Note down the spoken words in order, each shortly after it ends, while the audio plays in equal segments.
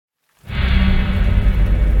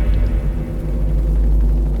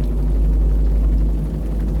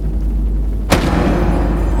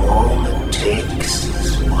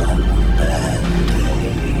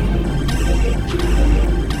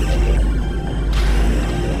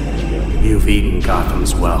You've eaten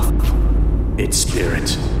Gotham's wealth, its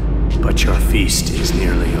spirit, but your feast is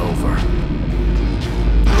nearly over.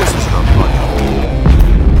 This isn't a mud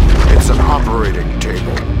hole. It's an operating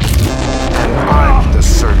table. And I'm the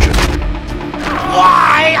surgeon.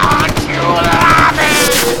 Why aren't you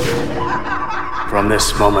laughing? From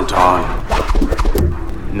this moment on,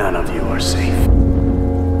 none of you are safe.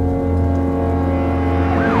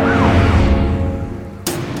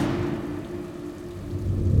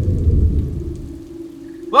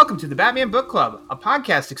 Welcome to the Batman Book Club, a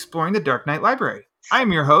podcast exploring the Dark Knight Library. I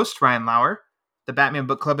am your host, Ryan Lauer. The Batman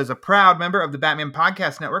Book Club is a proud member of the Batman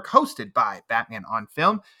Podcast Network, hosted by Batman on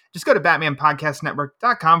Film. Just go to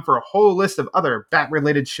batmanpodcastnetwork.com for a whole list of other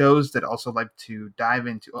Bat-related shows that also like to dive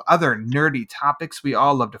into other nerdy topics we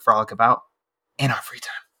all love to frolic about in our free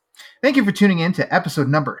time. Thank you for tuning in to episode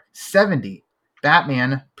number 70,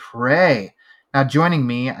 Batman Prey. Now joining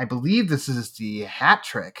me, I believe this is the hat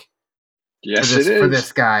trick. Yes, it is. For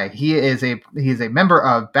this guy. He is a member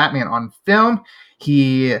of Batman on Film.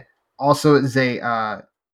 He also is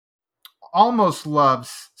almost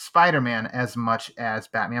loves Spider-Man as much as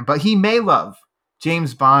Batman, but he may love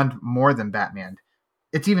James Bond more than Batman.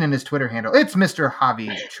 It's even in his Twitter handle. It's Mr.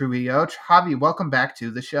 Javi Trujillo. Javi, welcome back to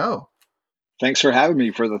the show. Thanks for having me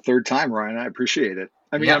for the third time, Ryan. I appreciate it.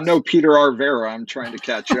 I mean, Yes. I'm no Peter R. Vera. I'm trying to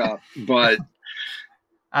catch up, but...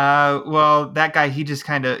 Well, that guy, he just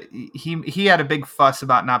kind of, he had a big fuss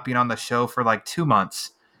about not being on the show for like 2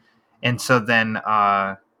 months. And so then,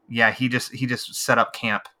 he just set up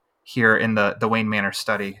camp here in the Wayne Manor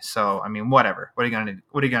study. So, I mean, whatever. What are you going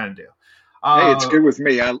to do? Hey, it's good with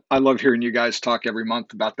me. I love hearing you guys talk every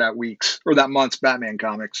month about that month's Batman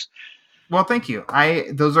comics. Well, thank you.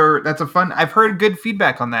 That's a fun, I've heard good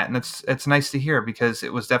feedback on that. And it's nice to hear because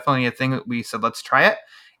it was definitely a thing that we said, let's try it.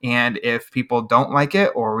 And if people don't like it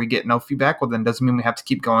or we get no feedback, well, then it doesn't mean we have to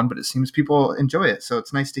keep going, but it seems people enjoy it. So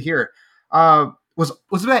it's nice to hear. Was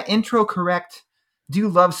that intro correct? Do you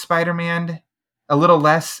love Spider-Man a little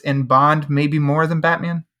less and Bond maybe more than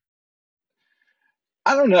Batman?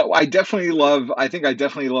 I don't know. I definitely love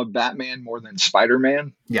Batman more than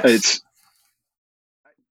Spider-Man. Yes.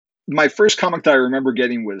 My first comic that I remember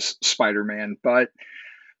getting was Spider-Man, but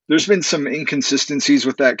there's been some inconsistencies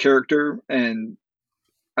with that character, and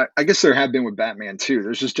I guess there have been with Batman too.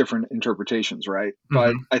 There's just different interpretations, right? Mm-hmm.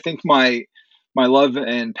 But I think my love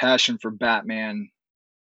and passion for Batman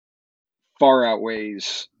far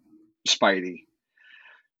outweighs Spidey.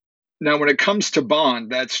 Now, when it comes to Bond,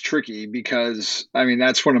 that's tricky because, I mean,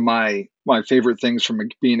 that's one of my favorite things from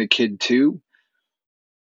being a kid too.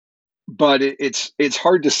 But it's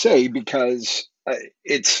hard to say because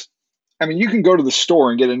you can go to the store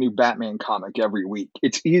and get a new Batman comic every week.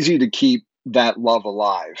 It's easy to keep that love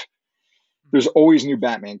alive. There's always new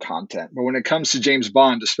Batman content, but when it comes to James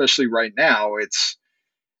Bond, especially right now, it's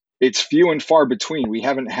few and far between. We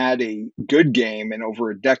haven't had a good game in over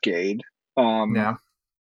a decade. We're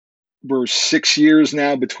 6 years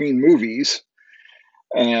now between movies,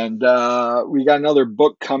 and we got another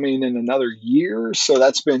book coming in another year, so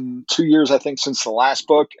that's been 2 years, I think, since the last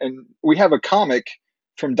book. And we have a comic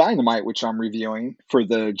from Dynamite, which I'm reviewing for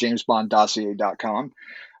the JamesBondDossier.com,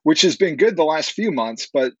 which has been good the last few months,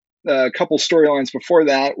 but a couple storylines before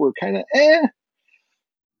that were kind of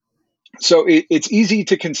So it's easy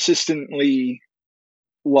to consistently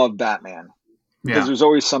love Batman because there's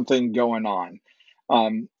always something going on.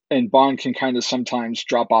 And Bond can kind of sometimes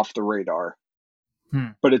drop off the radar,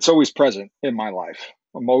 but it's always present in my life.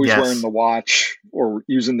 I'm always wearing the watch or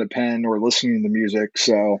using the pen or listening to music.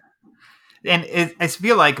 So, and I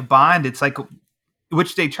feel like Bond, it's like,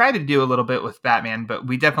 which they try to do a little bit with Batman, but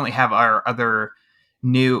we definitely have our other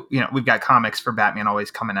new, we've got comics for Batman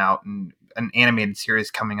always coming out and an animated series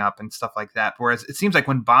coming up and stuff like that. Whereas it seems like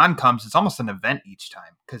when Bond comes, it's almost an event each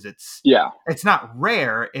time because it's not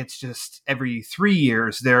rare. It's just every 3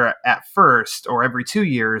 years they're at first, or every 2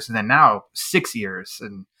 years, and then now 6 years,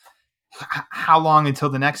 and how long until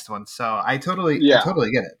the next one? So I totally get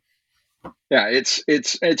it. Yeah,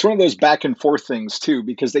 it's one of those back and forth things too,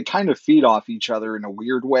 because they kind of feed off each other in a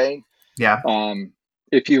weird way. Yeah.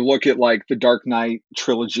 If you look at like the Dark Knight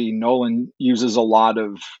trilogy, Nolan uses a lot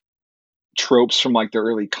of tropes from like the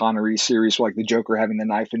early Connery series, like the Joker having the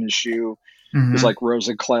knife in his shoe. Is like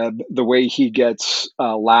Rosa Klebb. The way he gets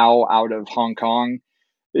Lau out of Hong Kong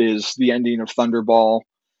is the ending of Thunderball.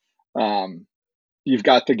 You've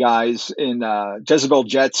got the guys in Jezebel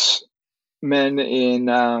Jet's men in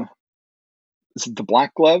is it The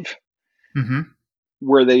Black Glove?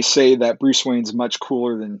 Where they say that Bruce Wayne's much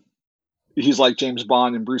cooler than he's like James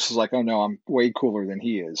Bond, and Bruce is like, oh no, I'm way cooler than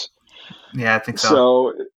he is. Yeah, I think so.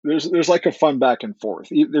 So there's like a fun back and forth.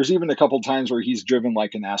 There's even a couple times where he's driven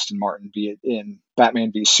like an Aston Martin, be it in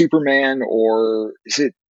Batman v Superman, or is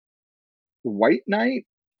it White Knight?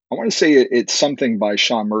 I want to say it's something by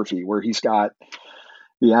Sean Murphy where he's got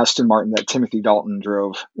the Aston Martin that Timothy Dalton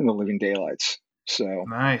drove in The Living Daylights. So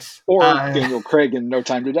Nice. or Daniel Craig in No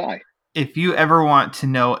Time to Die. If you ever want to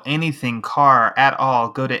know anything car at all,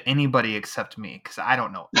 go to anybody except me, because I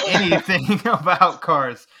don't know anything about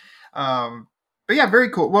cars. But yeah, very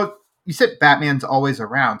cool. Well, you said Batman's always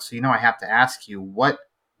around, so I have to ask you, what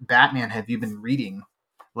Batman have you been reading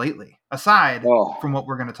lately, aside from what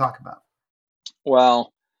we're going to talk about?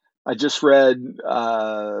 Well, I just read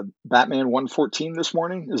Batman 114 this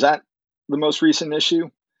morning. Is that the most recent issue?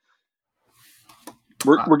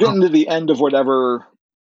 We're getting to the end of whatever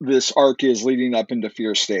this arc is leading up into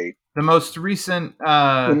Fear State. The most recent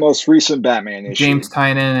Batman issue. James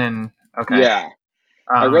Tynion and okay. Yeah.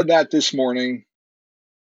 I read that this morning.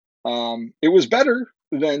 It was better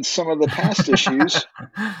than some of the past issues.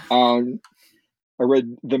 I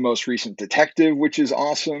read the most recent Detective, which is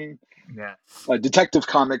awesome. Yeah. Detective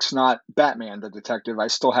Comics, not Batman the Detective. I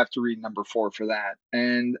still have to read number 4 for that.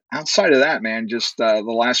 And outside of that, man, just the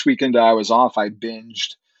last weekend I was off, I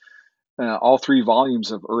binged all 3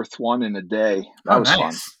 volumes of Earth One in a day. That was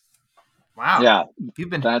fun. Wow. Yeah. You've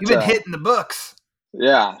been hitting the books.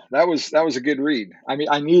 Yeah, that was a good read. I mean,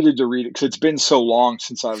 I needed to read it because it's been so long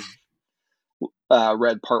since I've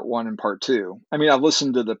read part 1 and part 2. I mean, I've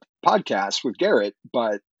listened to the podcast with Garrett,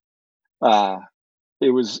 but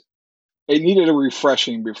it needed a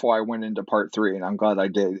refreshing before I went into part 3, and I'm glad I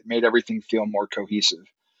did. It made everything feel more cohesive.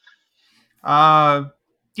 Yeah,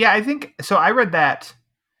 I think so. I read that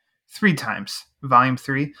 3 times, volume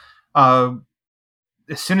 3. As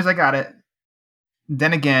soon as I got it,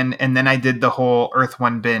 then again, and then I did the whole Earth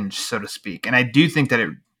One binge, so to speak. And I do think that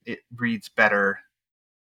it reads better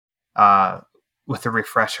with a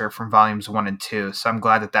refresher from volumes 1 and 2. So I'm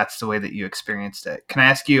glad that that's the way that you experienced it. Can I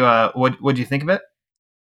ask you, what do you think of it?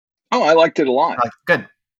 Oh, I liked it a lot. Good.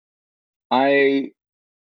 I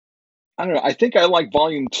don't know. I think I like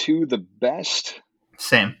volume 2 the best.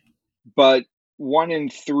 Same. But 1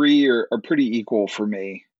 and 3 are pretty equal for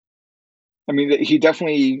me. I mean, he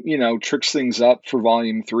definitely, tricks things up for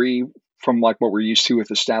volume 3 from like what we're used to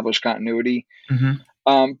with established continuity.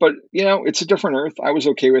 Mm-hmm. But it's a different Earth. I was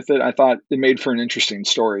okay with it. I thought it made for an interesting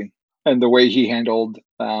story, and the way he handled,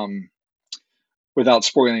 without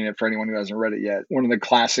spoiling it for anyone who hasn't read it yet, one of the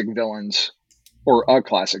classic villains, or a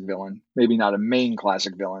classic villain, maybe not a main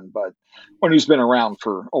classic villain, but one who's been around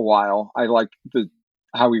for a while. I like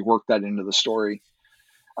how he worked that into the story.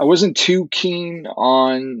 I wasn't too keen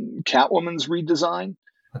on Catwoman's redesign.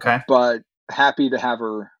 Okay. But happy to have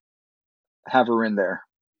her in there.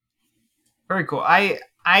 Very cool. I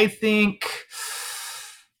think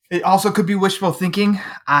it also could be wishful thinking.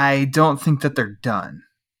 I don't think that they're done.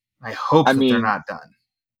 I hope they're not done.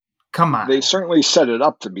 Come on. They certainly set it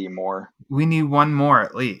up to be more. We need one more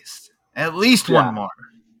at least. At least one more.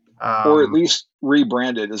 Or at least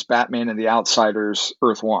rebranded as Batman and the Outsiders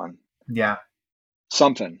Earth One. Yeah.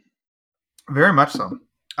 Something. Very much so.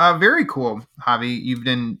 Very cool, Javi. You've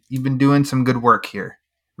been doing some good work here.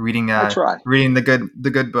 Reading reading the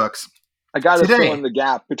good books. I got to fill in the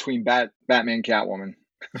gap between Batman, Catwoman.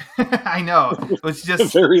 I know. It's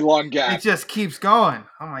just a very long gap. It just keeps going.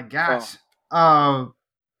 Oh my gosh.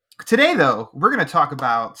 Today though, we're going to talk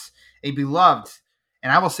about a beloved,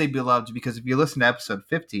 and I will say beloved because if you listen to episode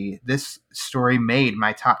 50, this story made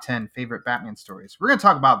my top 10 favorite Batman stories. We're going to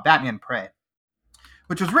talk about Batman Prey,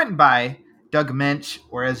 which was written by Doug Moench,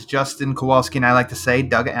 or as Justin Kowalski and I like to say,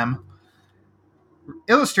 Doug M.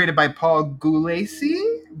 Illustrated by Paul Gulacy.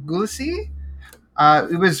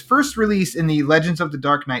 It was first released in the Legends of the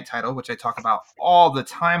Dark Knight title, which I talk about all the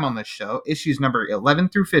time on the show, issues number 11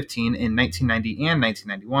 through 15 in 1990 and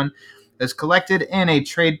 1991. It was collected in a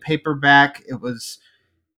trade paperback. It was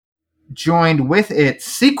joined with its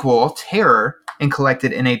sequel, Terror, and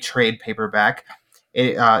collected in a trade paperback.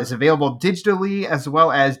 It is available digitally as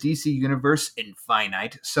well as DC Universe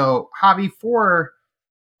Infinite. So, Javi, for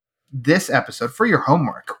this episode, for your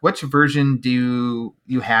homework, which version do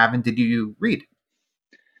you have and did you read?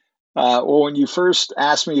 Well, when you first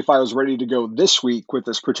asked me if I was ready to go this week with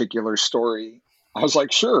this particular story, I was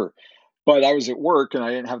like, sure. But I was at work and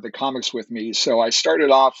I didn't have the comics with me. So I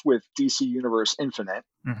started off with DC Universe Infinite.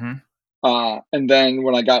 Mm-hmm. And then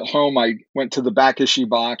when I got home, I went to the back issue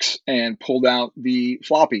box and pulled out the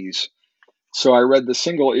floppies. So I read the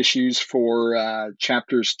single issues for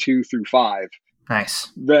chapters 2 through 5.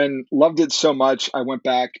 Nice. Then loved it so much, I went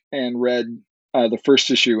back and read the first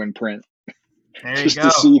issue in print. There you just go.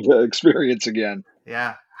 to see the experience again.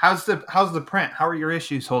 Yeah. How's the print? How are your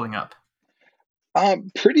issues holding up?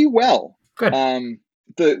 Pretty well. Good.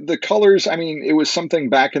 The colors, I mean, it was something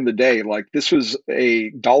back in the day. Like this was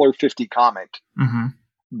a $1.50 comic Mm-hmm.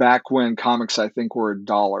 back when comics, I think, were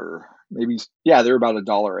 $1. Maybe, yeah, they're about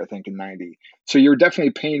 $1, I think, in 90. So you're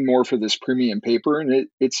definitely paying more for this premium paper, and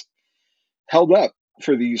it's held up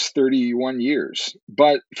for these 31 years.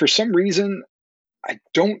 But for some reason, I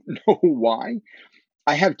don't know why,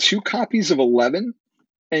 I have 2 copies of 11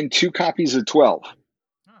 and 2 copies of 12.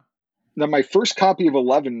 Now, my first copy of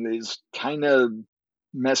 11 is kind of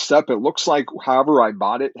messed up. It looks like however I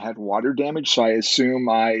bought it had water damage, so I assume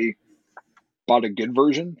I bought a good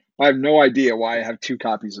version. I have no idea why I have 2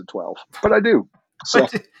 copies of 12, but I do. So,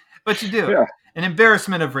 but you do. Yeah. An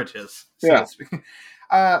embarrassment of riches, so to speak.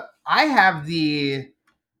 I have it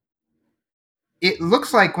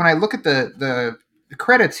looks like when I look at the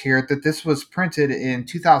credits here that this was printed in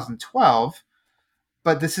 2012,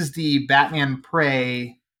 but this is the Batman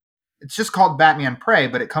Prey. It's just called Batman Prey,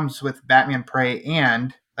 but it comes with Batman Prey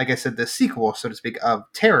and, like I said, the sequel, so to speak, of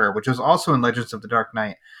Terror, which was also in Legends of the Dark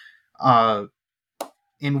Knight.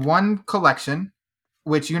 In one collection,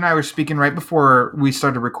 which you and I were speaking right before we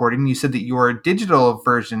started recording, you said that your digital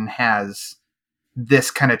version has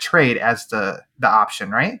this kind of trade as the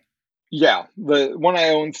option, right? Yeah, the one I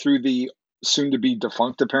own through the soon-to-be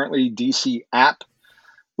defunct, apparently, DC app,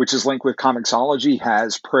 which is linked with Comixology,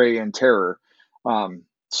 has Prey and Terror.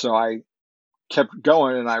 So I kept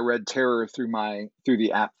going, and I read Terror through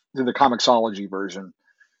the app, through the Comixology version.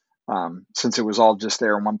 Since it was all just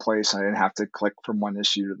there in one place, I didn't have to click from one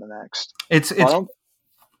issue to the next.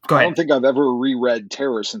 Go ahead. I don't think I've ever reread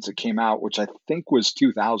Terror since it came out, which I think was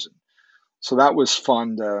 2000. So that was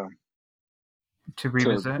fun to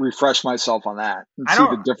revisit, to refresh myself on that and see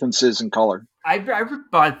the differences in color. I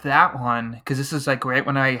bought that one because this is like right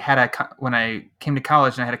when I came to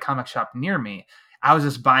college and I had a comic shop near me. I was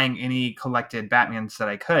just buying any collected Batmans that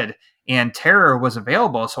I could, and Terror was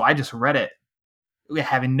available, so I just read it,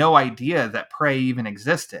 having no idea that Prey even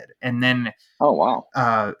existed. And then, oh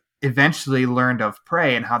wow, eventually learned of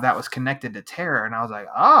Prey and how that was connected to Terror, and I was like,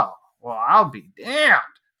 oh, well, I'll be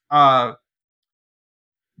damned.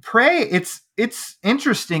 Prey, it's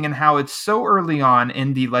interesting in how it's so early on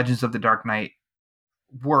in the Legends of the Dark Knight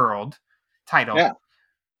world title. Yeah,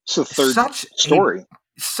 it's the third story.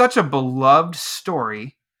 Such a beloved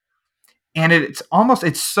story, and it's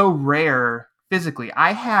so rare physically.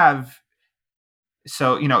 it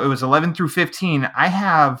was 11 through 15. I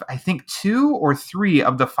have, I think, 2 or 3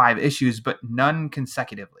 of the 5 issues, but none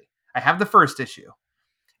consecutively. I have the first issue,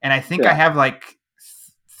 and I think I have like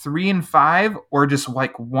 3 and 5, or just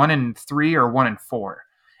like 1 and 3 or 1 and 4,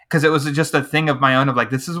 because it was just a thing of my own of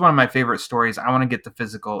like, this is one of my favorite stories. I want to get the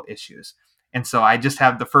physical issues, and so I just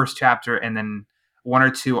have the first chapter and then 1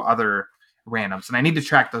 or 2 other randoms, and I need to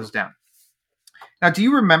track those down. Now, do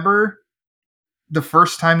you remember the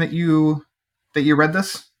first time that you read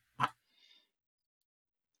this?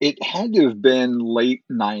 It had to have been late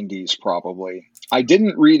 90s, probably. I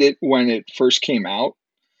didn't read it when it first came out,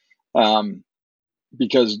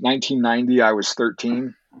 because 1990, I was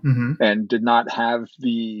 13 and did not have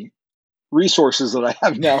the resources that I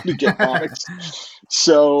have now to get comics.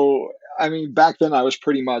 So, I mean, back then I was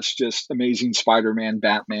pretty much just Amazing Spider-Man,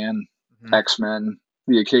 Batman, X-Men,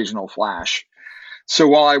 the occasional Flash. So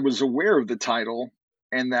while I was aware of the title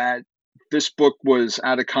and that this book was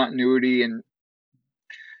out of continuity and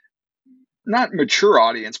not mature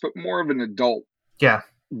audience, but more of an adult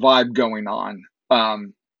vibe going on,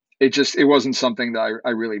 it wasn't something that I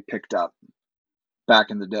really picked up back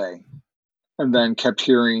in the day, and then kept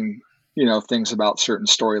hearing, things about certain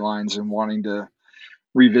storylines and wanting to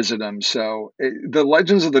revisit them. So the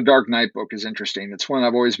Legends of the Dark Knight book is interesting. It's one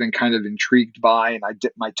I've always been kind of intrigued by, and I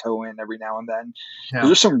dip my toe in every now and then. Yeah.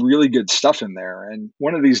 There's some really good stuff in there. And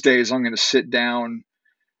one of these days I'm going to sit down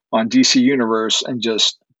on DC Universe and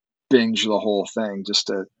just binge the whole thing just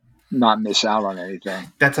to not miss out on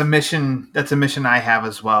anything. That's a mission I have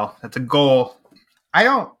as well. That's a goal.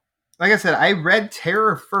 Like I said, I read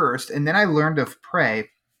Terror first, and then I learned of Prey.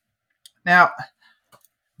 Now,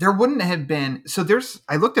 there wouldn't have been,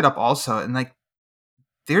 I looked it up also, and like,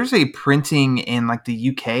 there's a printing in like the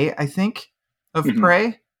UK, I think, of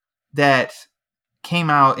Prey that came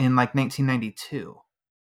out in like 1992.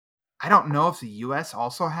 I don't know if the US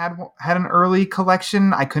also had an early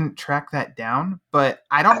collection. I couldn't track that down, but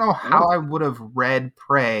I don't know how I would have read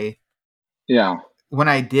Prey. Yeah. When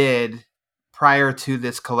I did prior to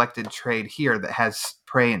this collected trade here that has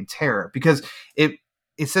Prey and Terror, because it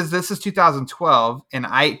it says this is 2012, and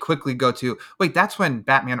I quickly go to, wait, that's when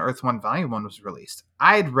Batman Earth 1 Volume 1 was released.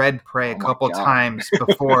 I had read Prey a couple times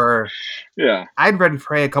before. Yeah. I'd read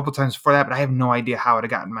Prey a couple times before that, but I have no idea how I'd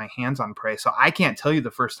have gotten my hands on Prey. So I can't tell you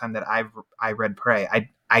the first time that I read Prey.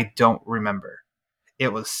 I don't remember.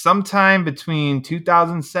 It was sometime between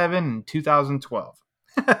 2007 and 2012.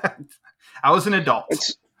 I was an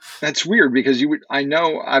adult. That's weird because I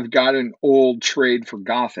know I've got an old trade for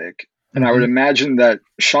Gothic, and I would imagine that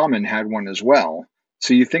Shaman had one as well.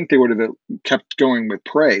 So you think they would have kept going with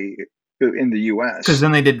Prey in the US? Because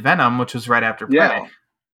then they did Venom, which was right after Prey.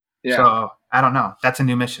 Yeah. So I don't know. That's a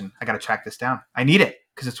new mission. I got to track this down. I need it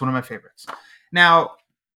because it's one of my favorites. Now,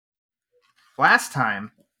 last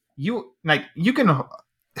time you should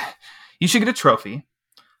get a trophy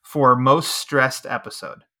for most stressed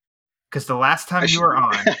episode. Because the last time you were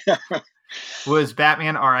on was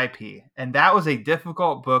Batman R.I.P. And that was a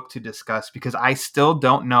difficult book to discuss because I still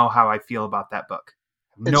don't know how I feel about that book.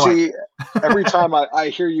 Every time I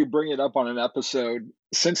hear you bring it up on an episode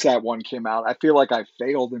since that one came out, I feel like I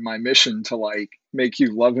failed in my mission to like make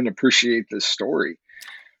you love and appreciate this story.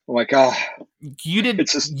 I'm like, you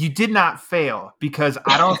did not fail because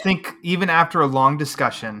I don't think even after a long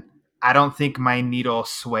discussion, I don't think my needle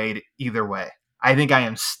swayed either way. I think I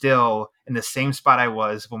am still in the same spot I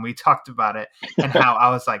was when we talked about it and how I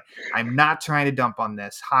was like, I'm not trying to dump on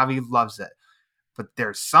this. Javi loves it. But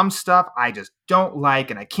there's some stuff I just don't like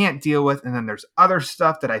and I can't deal with. And then there's other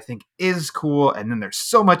stuff that I think is cool. And then there's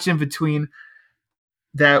so much in between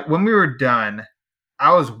that when we were done,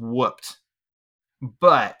 I was whooped.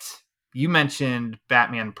 But you mentioned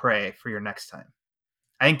Batman Prey for your next time.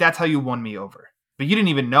 I think that's how you won me over. But you didn't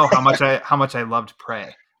even know how much I loved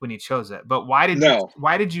Prey when you chose it. But why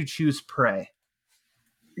did you choose Prey?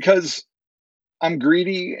 Because I'm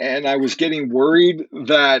greedy and I was getting worried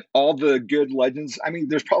that all the good Legends, I mean,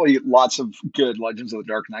 there's probably lots of good Legends of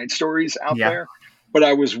the Dark Knight stories out there, but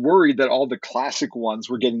I was worried that all the classic ones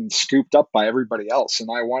were getting scooped up by everybody else. And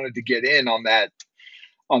I wanted to get in on that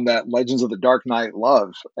Legends of the Dark Knight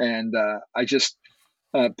love. And I just,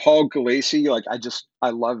 Paul Gulacy, like I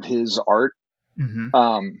love his art.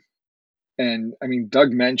 Mm-hmm. And I mean,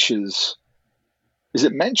 Doug Mensch is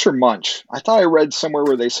it Mensch or Munch? I thought I read somewhere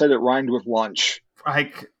where they said it rhymed with lunch.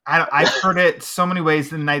 I've heard it so many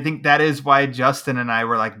ways, and I think that is why Justin and I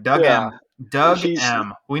were like, Doug M.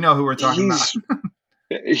 We know who we're talking about.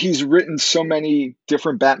 He's written so many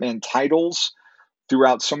different Batman titles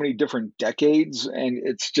throughout so many different decades, and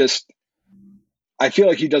it's just, I feel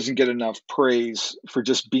like he doesn't get enough praise for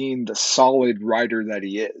just being the solid writer that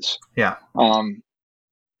he is. Yeah.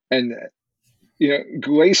 And you know,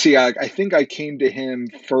 Gulacy, I think I came to him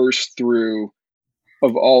first through,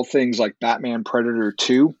 of all things, like Batman Predator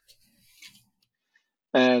 2.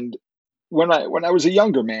 And when I was a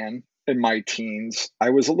younger man in my teens, I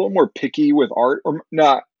was a little more picky with art. Or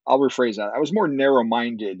no, I'll rephrase that. I was more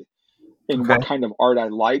narrow-minded in what kind of art I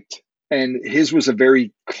liked. And his was a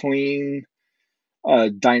very clean,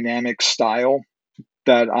 dynamic style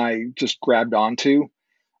that I just grabbed onto.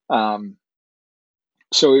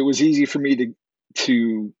 So it was easy for me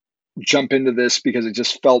to jump into this because it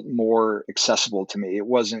just felt more accessible to me. It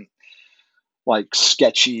wasn't like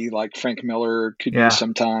sketchy like Frank Miller could be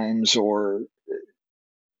sometimes, or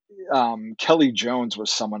Kelly Jones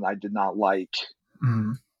was someone I did not like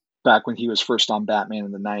back when he was first on Batman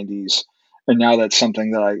in the 90s. And now that's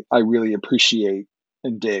something that I really appreciate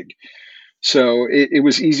and dig. So it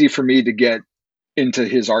was easy for me to get into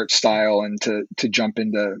his art style and to jump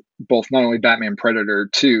into both not only Batman Predator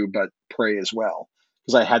 2, but Prey as well.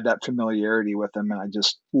 Because I had that familiarity with him and I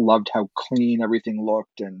just loved how clean everything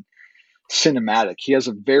looked and cinematic. He has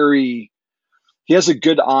a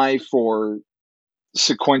good eye for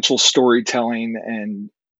sequential storytelling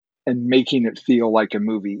and making it feel like a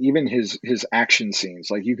movie. Even his action scenes,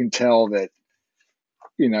 like you can tell that,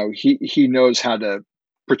 you know, he knows how to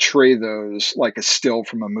portray those like a still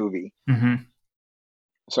from a movie. Mm-hmm.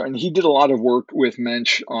 So, and he did a lot of work with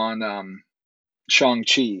Mensch on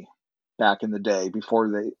Shang-Chi back in the day before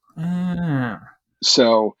they.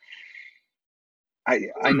 So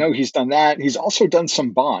I know he's done that. He's also done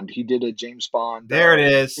some Bond. He did a James Bond. There it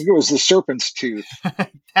is. I think it was The Serpent's Tooth.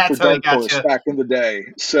 That's for Dark Horse back in the day.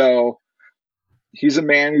 So he's a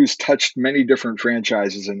man who's touched many different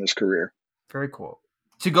franchises in his career. Very cool.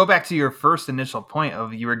 To go back to your first initial point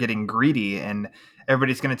of you were getting greedy and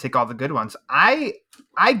everybody's going to take all the good ones. I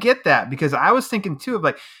get that because I was thinking too of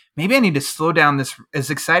like, maybe I need to slow down this.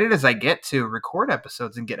 As excited as I get to record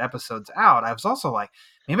episodes and get episodes out, I was also like,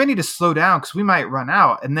 maybe I need to slow down because we might run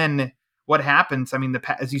out. And then what happens? I mean,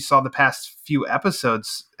 as you saw the past few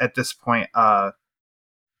episodes at this point,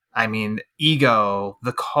 I mean, Ego,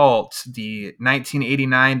 The Cult, the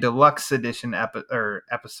 1989 Deluxe Edition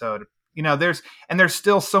episode. You know, there's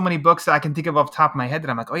still so many books that I can think of off the top of my head that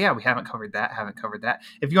I'm like, oh yeah, we haven't covered that,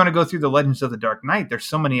 If you want to go through the Legends of the Dark Knight, there's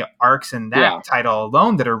so many arcs in that title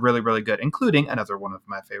alone that are really, really good, including another one of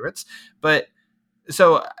my favorites. But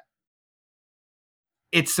so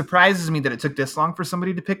it surprises me that it took this long for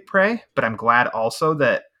somebody to pick Prey, but I'm glad also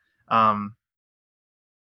that I'm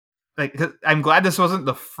glad this wasn't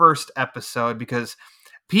the first episode, because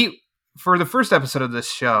Pete, for the first episode of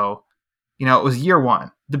this show, you know, it was year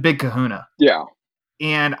one, the big kahuna. Yeah.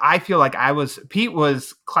 And I feel like Pete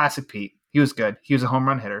was classic Pete. He was good. He was a home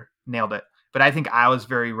run hitter, nailed it. But I think I was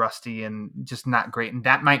very rusty and just not great. And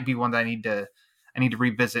that might be one that I need to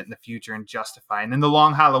revisit in the future and justify. And then The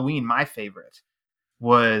Long Halloween, my favorite,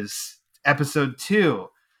 was episode 2.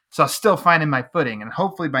 So I'm still finding my footing. And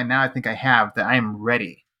hopefully by now I think I have, that I am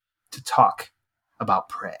ready to talk about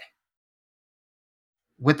Prey.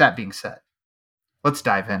 With that being said, let's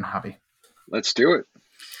dive in, Javi. Let's do it.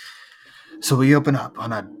 So we open up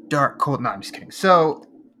on a dark, cold... No, I'm just kidding. So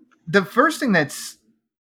the first thing that's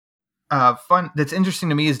that's interesting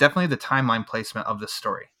to me is definitely the timeline placement of this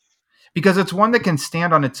story. Because it's one that can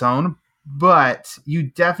stand on its own, but you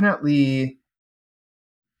definitely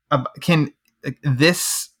can...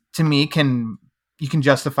 This, to me, you can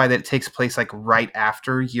justify that it takes place like right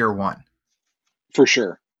after year one. For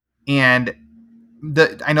sure. And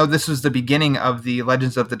I know this was the beginning of the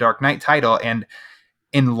Legends of the Dark Knight title, and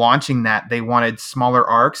in launching that, they wanted smaller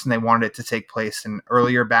arcs, and they wanted it to take place in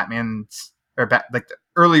earlier the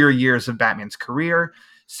earlier years of Batman's career.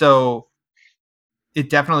 So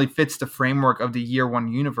it definitely fits the framework of the year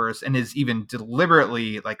one universe, and is even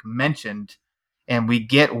deliberately like mentioned. And we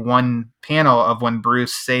get one panel of when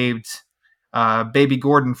Bruce saved Baby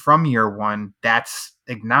Gordon from year one. That's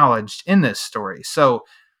acknowledged in this story. So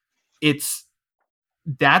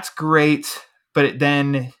that's great. But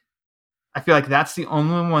then I feel like that's the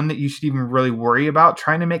only one that you should even really worry about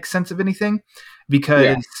trying to make sense of anything,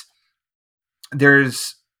 because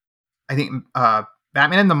there's, I think,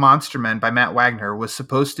 Batman and the Monster Men by Matt Wagner was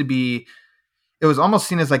supposed to be, it was almost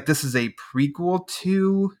seen as like this is a prequel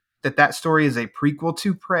to, that story is a prequel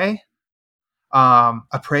to Prey. A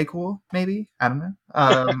prequel, maybe, I don't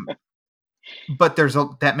know. But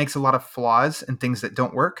that makes a lot of flaws and things that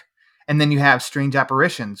don't work. And then you have Strange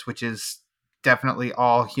Apparitions, which is definitely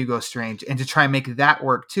all Hugo Strange, and to try and make that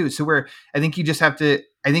work too. So I think you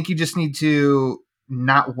just need to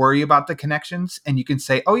not worry about the connections, and you can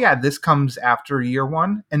say, oh yeah, this comes after year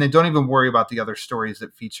one, and then don't even worry about the other stories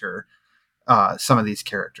that feature some of these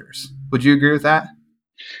characters. Would you agree with that?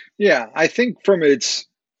 Yeah, I think from its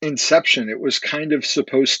inception, it was kind of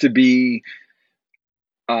supposed to be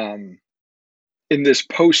in this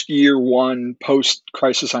post-year one,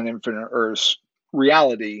 post-Crisis on Infinite Earths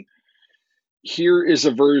reality. Here is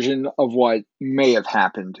a version of what may have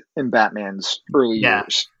happened in Batman's early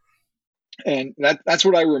years. And that's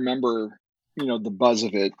what I remember, you know, the buzz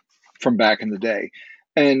of it from back in the day.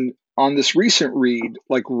 And on this recent read,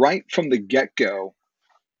 like right from the get-go,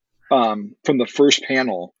 from the first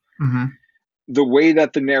panel, the way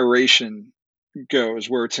that the narration goes,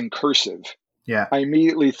 where it's in cursive, I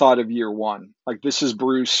immediately thought of year one. Like, this is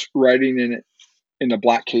Bruce writing in a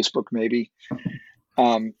black case book, maybe,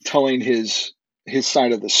 telling his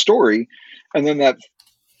side of the story. And then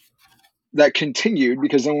that continued,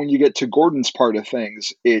 because then when you get to Gordon's part of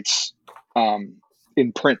things, it's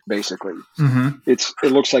in print, basically. It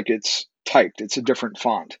looks like it's typed. It's a different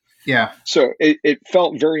font. Yeah. So it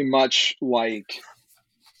felt very much like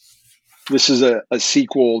this is a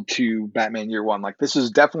sequel to Batman Year One. Like, this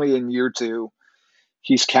is definitely in year two.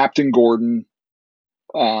 He's Captain Gordon.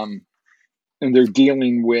 And they're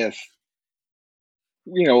dealing with,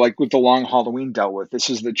 you know, like with the Long Halloween dealt with. This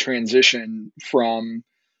is the transition from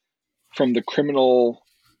the criminal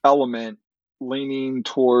element leaning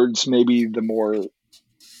towards maybe the more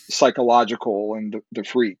psychological and the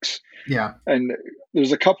freaks. Yeah. And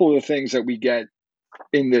there's a couple of the things that we get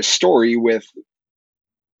in this story with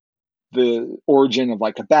the origin of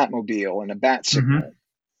like a Batmobile and a bat signal.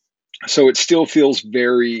 So it still feels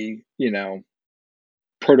very, you know,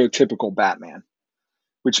 prototypical Batman,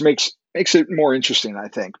 which makes it more interesting, I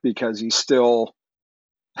think, because he's still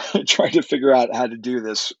trying to figure out how to do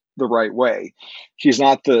this the right way. He's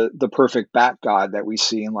not the perfect Bat God that we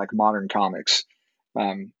see in like modern comics.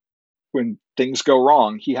 When things go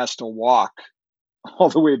wrong, he has to walk all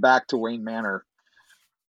the way back to Wayne Manor.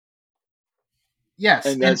 Yes.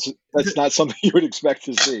 And that's not something you would expect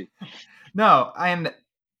to see. No, and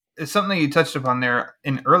it's something you touched upon there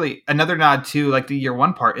another nod to like the year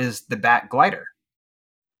one part is the Bat glider.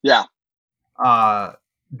 Yeah.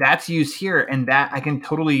 That's used here, and that I can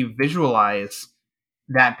totally visualize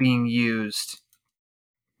that being used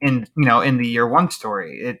in in the year one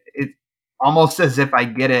story. It almost as if I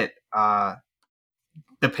get it.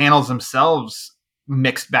 The panels themselves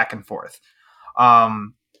mixed back and forth.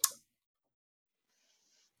 Um,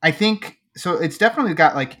 I think so. It's definitely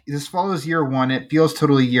got like this follows year one. It feels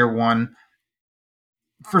totally year one.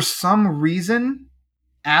 For some reason,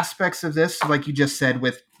 aspects of this, like you just said,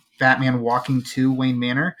 with Batman walking to Wayne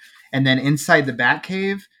Manor and then inside the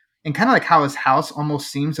Batcave, and kind of like how his house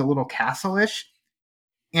almost seems a little castle-ish.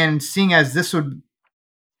 And seeing as this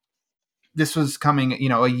was coming,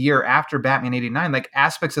 a year after Batman 89, like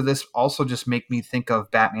aspects of this also just make me think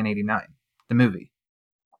of Batman 89, the movie.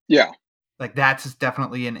 Yeah. Like that's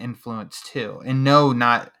definitely an influence too. And no,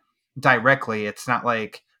 not directly. It's not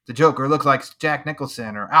like the Joker looks like Jack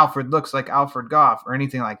Nicholson or Alfred looks like Alfred Goff or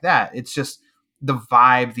anything like that. It's just the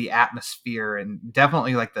vibe, the atmosphere, and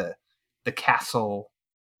definitely like the castle,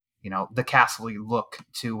 the castle-y look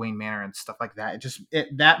to Wayne Manor and stuff like that.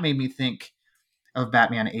 That made me think of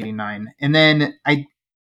Batman 89. And then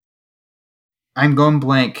I'm going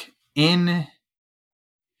blank. In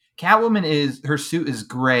Catwoman, her suit is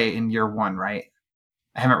gray in year one, right?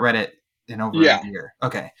 I haven't read it in over a year.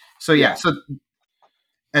 Okay. So yeah, so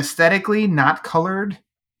aesthetically not colored,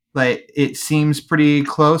 like it seems pretty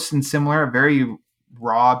close and similar, very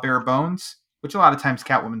raw, bare bones, which a lot of times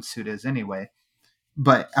Catwoman's suit is anyway.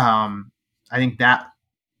 But I think that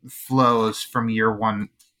flows from year one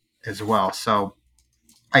as well. So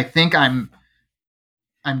I think I'm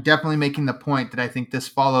definitely making the point that I think this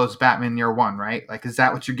follows Batman year one, right? Like, is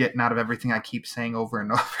that what you're getting out of everything I keep saying over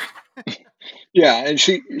and over? Yeah, and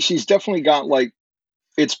she's definitely got like,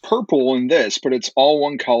 it's purple in this, but it's all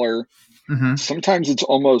one color. Mm-hmm. Sometimes it's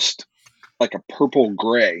almost like a purple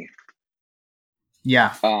gray.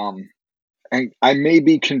 Yeah. And I may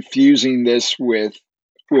be confusing this with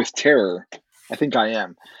Terror. I think I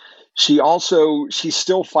am. She's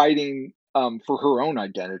still fighting for her own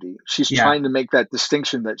identity. She's trying to make that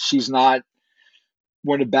distinction that she's not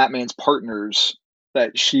one of Batman's partners,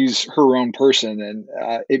 that she's her own person. And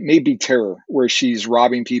it may be Terror, where she's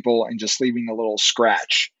robbing people and just leaving a little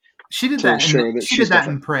scratch. She did that. She did that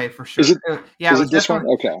in Prey for sure. Is it? Yeah, is it this one?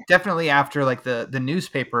 Okay. Definitely after like the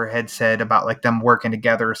newspaper had said about like them working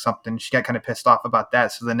together or something. She got kind of pissed off about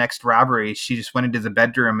that. So the next robbery, she just went into the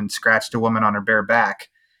bedroom and scratched a woman on her bare back,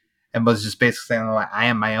 and was just basically saying like,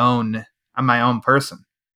 I'm my own person.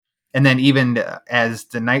 And then even as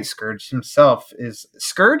the Night Scourge himself is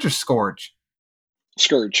Scourge or Scourge?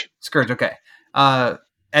 Scourge. Okay.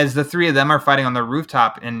 As the three of them are fighting on the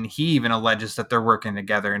rooftop, and he even alleges that they're working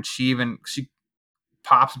together, and she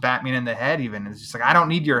pops Batman in the head even. It's just like, I don't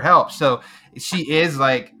need your help. So she is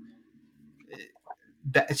like,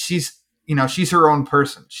 she's her own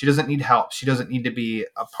person. She doesn't need help. She doesn't need to be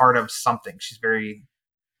a part of something. She's very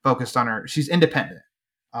focused on her. She's independent.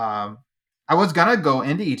 I was gonna go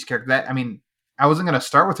into each character. I wasn't gonna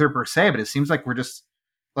start with her per se, but it seems like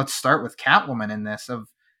let's start with Catwoman in this.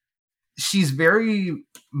 She's very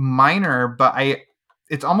minor, but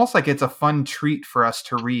it's almost like it's a fun treat for us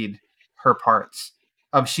to read her parts.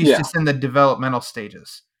 She's just in the developmental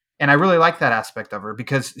stages, and I really like that aspect of her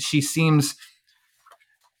because she seems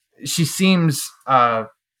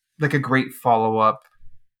like a great follow up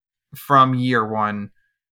from year one,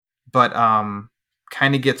 but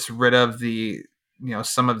kind of gets rid of the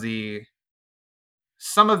some of the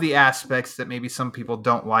aspects that maybe some people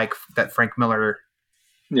don't like that Frank Miller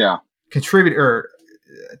contributed or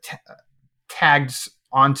tagged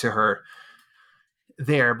onto her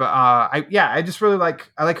there. But I just really like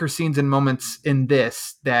her scenes and moments in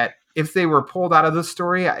this that if they were pulled out of the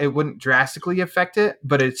story, it wouldn't drastically affect it,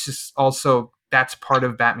 but it's just also that's part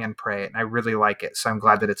of Batman Prey, and I really like it, so I'm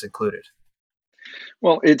glad that it's included.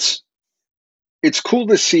 Well, it's cool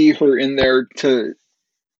to see her in there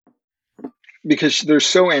because they're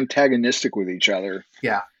so antagonistic with each other.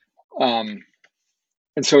 Yeah.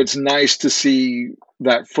 And so it's nice to see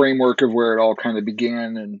that framework of where it all kind of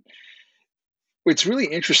began. And what's really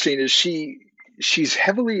interesting is she's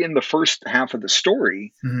heavily in the first half of the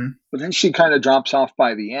story, but then she kind of drops off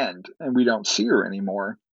by the end and we don't see her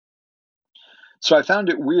anymore. So I found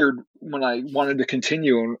it weird when I wanted to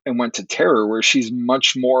continue and went to Terror, where she's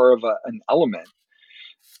much more of an element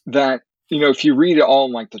that, if you read it all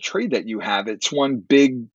in like the trade that you have, it's one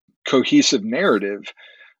big cohesive narrative.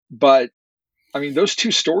 But those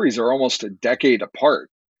two stories are almost a decade apart.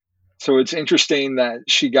 So it's interesting that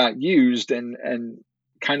she got used and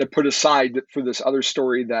kind of put aside for this other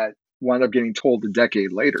story that wound up getting told a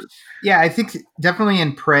decade later. Yeah, I think definitely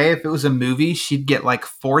in Prey, if it was a movie, she'd get like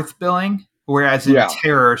fourth billing, whereas in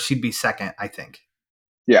Terror, she'd be second, I think.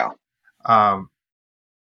 Yeah.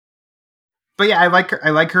 But yeah, I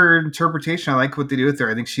like her interpretation. I like what they do with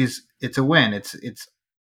her. I think it's a win. It's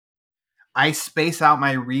I space out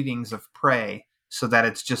my readings of Prey so that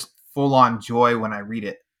it's just full on joy when I read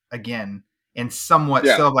it again, and somewhat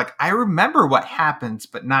so like I remember what happens,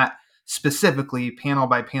 but not specifically panel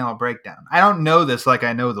by panel breakdown. I don't know this like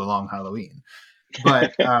I know The Long Halloween,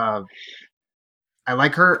 but I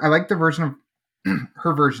like her. I like the version of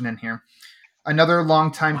her version in here. Another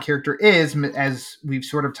longtime character is, as we've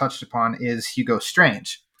sort of touched upon, is Hugo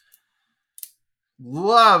Strange.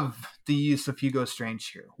 Love the use of Hugo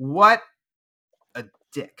Strange here. What a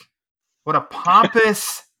dick. What a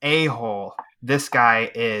pompous a-hole this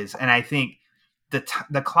guy is. And I think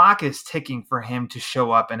the clock is ticking for him to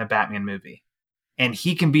show up in a Batman movie. And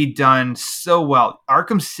he can be done so well.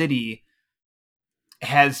 Arkham City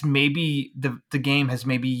has maybe, the game has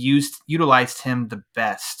maybe utilized him the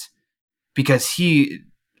best. Because he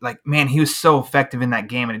was so effective in that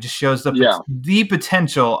game, and it just shows up the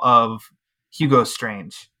potential of Hugo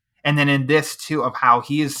Strange. And then in this too, of how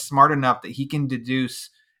he is smart enough that he can deduce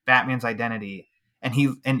Batman's identity, and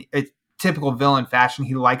in typical villain fashion,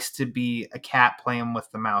 he likes to be a cat playing with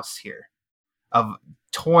the mouse here, of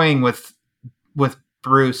toying with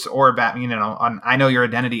Bruce or Batman, on I know your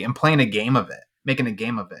identity, and playing a game of it, making a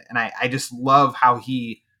game of it. And I just love how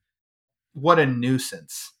what a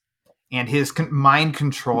nuisance. And his mind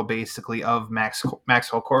control, basically, of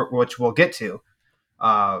Maxwell Court, which we'll get to.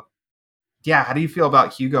 How do you feel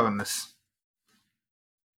about Hugo in this?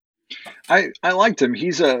 I liked him.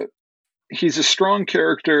 He's a strong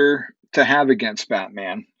character to have against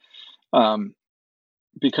Batman,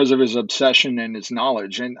 because of his obsession and his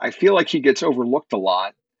knowledge. And I feel like he gets overlooked a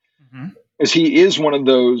lot, as he is one of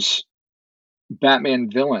those Batman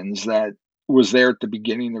villains that was there at the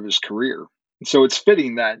beginning of his career. So it's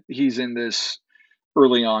fitting that he's in this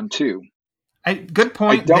early on too. Good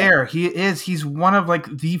point there. He's one of like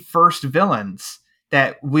the first villains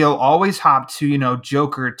that we'll always hop to,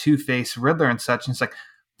 Joker, Two-Face, Riddler and such. And it's like,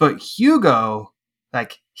 but Hugo,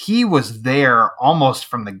 like he was there almost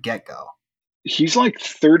from the get-go. He's like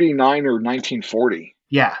 39 or 1940.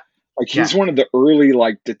 Yeah. Like he's one of the early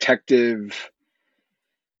like detective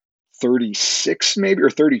 36 maybe,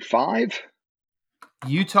 or 35.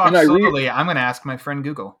 You talk slowly. I'm going to ask my friend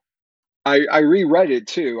Google. I reread it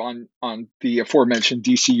too on the aforementioned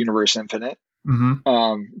DC Universe Infinite,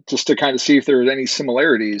 just to kind of see if there were any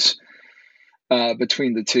similarities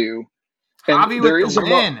between the two. And Javi with the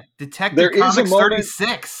win. Detective Comics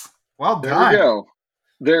 36. Well done. There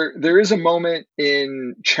we go. There is a moment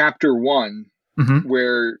in Chapter 1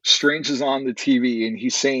 where Strange is on the TV and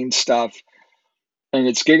he's saying stuff, and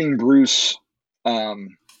it's getting Bruce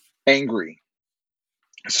angry.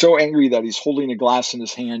 So angry that he's holding a glass in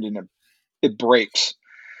his hand and it breaks.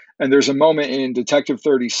 And there's a moment in Detective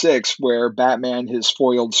 36 where Batman has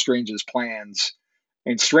foiled Strange's plans,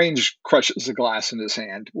 and Strange crushes the glass in his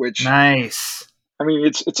hand, which nice. I mean,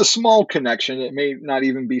 it's a small connection. It may not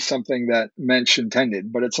even be something that Mensch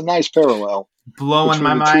intended, but it's a nice parallel. Blowing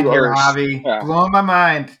my mind here, Javi. Yeah. Blowing my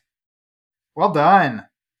mind. Well done.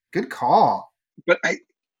 Good call. But I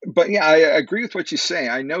agree with what you say.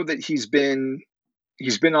 I know that he's been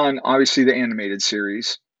on, obviously, the animated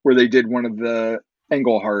series where they did one of the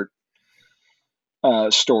Englehart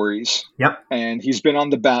stories. Yep. And he's been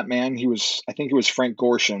on the Batman. I think it was Frank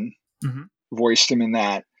Gorshin voiced him in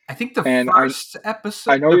that. I think first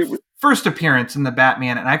episode, first appearance in the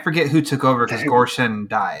Batman, and I forget who took over because Gorshin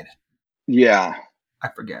died. Yeah. I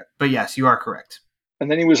forget. But yes, you are correct.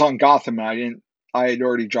 And then he was on Gotham, and I had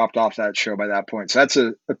already dropped off that show by that point. So that's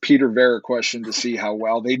a Peter Vera question to see how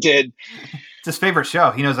well they did. It's his favorite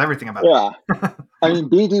show. He knows everything about it. I mean,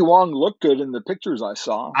 B.D. Wong looked good in the pictures I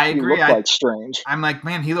saw. I agree. He looked like Strange. I'm like,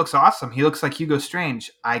 man, he looks awesome. He looks like Hugo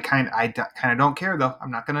Strange. I kind of don't care, though.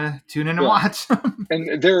 I'm not going to tune in and watch.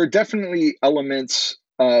 And there are definitely elements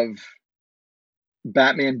of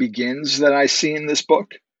Batman Begins that I see in this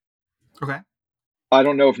book. Okay. I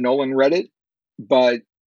don't know if Nolan read it, but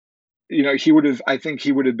I think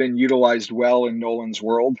he would have been utilized well in Nolan's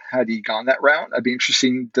world had he gone that route. I'd be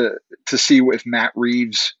interesting to see what Matt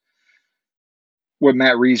Reeves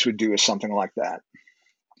would do with something like that.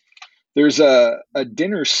 There's a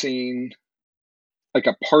dinner scene, like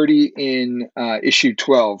a party in issue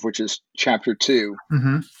 12, which is chapter 2,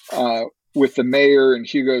 with the mayor and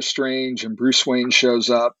Hugo Strange, and Bruce Wayne shows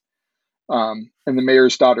up, and the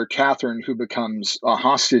mayor's daughter, Catherine, who becomes a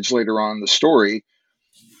hostage later on in the story.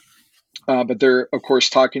 But they're, of course,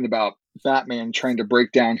 talking about Batman trying to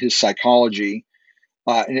break down his psychology.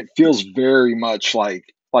 And it feels very much like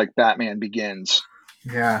Batman Begins.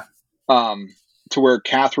 Yeah. To where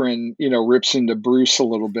Catherine, rips into Bruce a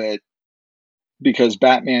little bit because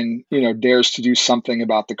Batman, dares to do something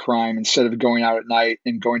about the crime instead of going out at night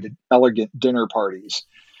and going to elegant dinner parties.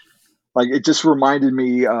 Like, it just reminded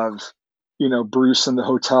me of, Bruce in the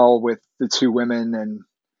hotel with the two women and,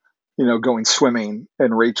 going swimming,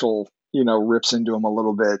 and Rachel, rips into him a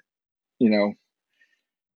little bit,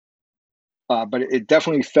 but it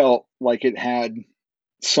definitely felt like it had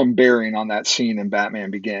some bearing on that scene in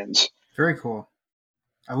Batman Begins. Very cool.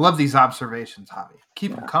 I love these observations, Javi.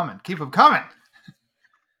 Keep them coming. Keep them coming.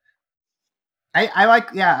 I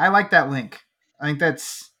like that link. I think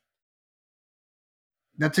that's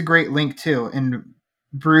a great link too. And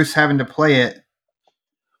Bruce having to play it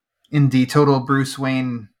in the total Bruce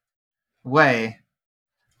Wayne way.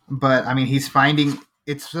 But I mean, he's finding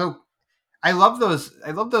it's so. I love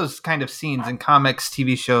those kind of scenes in comics,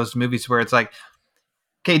 TV shows, movies where it's like,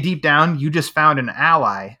 okay, deep down, you just found an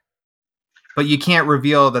ally, but you can't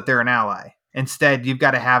reveal that they're an ally. Instead, you've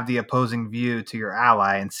got to have the opposing view to your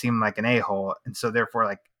ally and seem like an a-hole. And so therefore,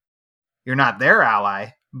 like, you're not their ally,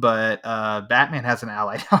 but Batman has an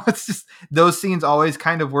ally. It's just, those scenes always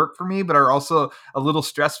kind of work for me, but are also a little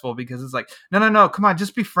stressful because it's like, no, come on,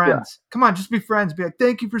 just be friends. Yeah. Come on, just be friends. Be like,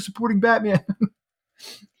 thank you for supporting Batman.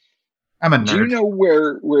 I'm a nerd. Do you know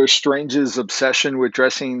where Strange's obsession with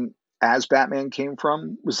dressing as Batman came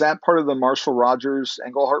from? Was that part of the Marshall Rogers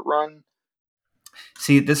Englehart run?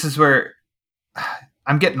 See, this is where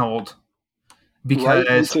I'm getting old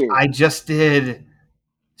because I just did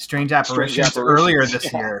Strange Apparitions earlier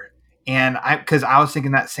this year, and because I was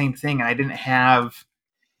thinking that same thing, and I don't have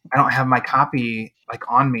my copy like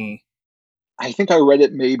on me. I think I read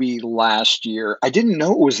it maybe last year. I didn't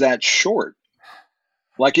know it was that short.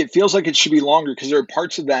 Like, it feels like it should be longer because there are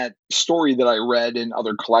parts of that story that I read in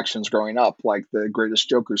other collections growing up, like the Greatest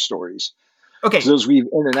Joker stories. Okay. Those weave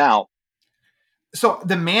in and out. So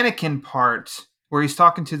the mannequin part where he's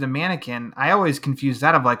talking to the mannequin, I always confuse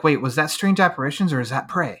that of like, wait, was that Strange Apparitions or is that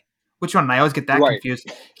Prey? Which one? And I always get that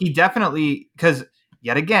confused. He definitely, because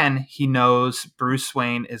yet again, he knows Bruce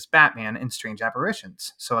Wayne is Batman in Strange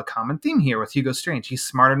Apparitions. So a common theme here with Hugo Strange. He's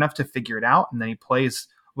smart enough to figure it out, and then he plays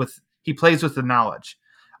with the knowledge.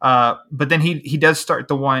 But then he does start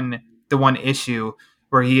the one issue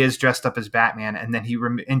where he is dressed up as Batman, and then he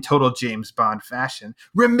in total James Bond fashion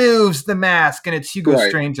removes the mask, and it's Hugo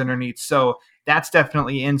Strange underneath. So that's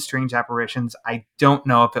definitely in Strange Apparitions. I don't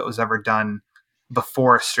know if it was ever done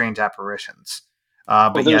before Strange Apparitions,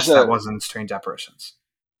 but yes, that was in Strange Apparitions.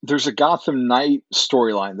 There's a Gotham Knight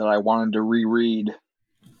storyline that I wanted to reread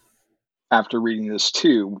after reading this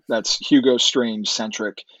too. That's Hugo Strange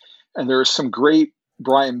centric, and there are some great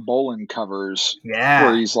Brian Boland covers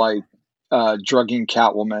where he's like drugging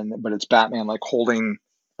Catwoman, but it's Batman like holding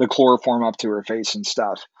the chloroform up to her face and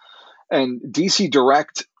stuff. And DC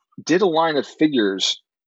Direct did a line of figures,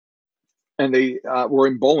 and they were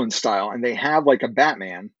in Boland style, and they have like a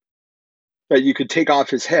Batman that you could take off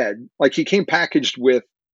his head. Like, he came packaged with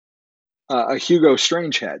a Hugo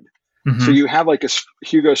Strange head. Mm-hmm. So you have like a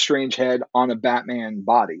Hugo Strange head on a Batman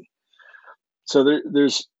body. So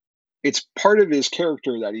there's it's part of his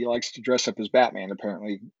character that he likes to dress up as Batman,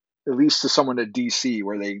 apparently, at least to someone at DC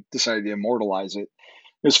where they decided to immortalize it.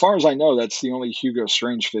 As far as I know, that's the only Hugo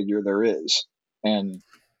Strange figure there is. And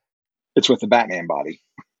it's with the Batman body.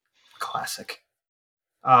 Classic.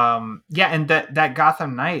 Yeah, and that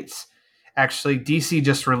Gotham Knights, actually, DC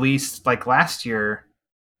just released, like last year,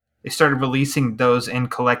 they started releasing those in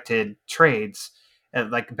collected trades.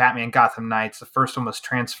 Like Batman Gotham Knights. The first one was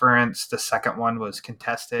Transference. The second one was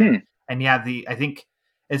Contested. And yeah, I think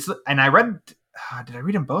it's, and I read, did I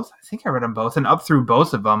read them both? I think I read them both. And up through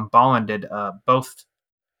both of them, Boland did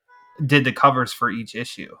the covers for each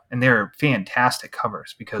issue. And they're fantastic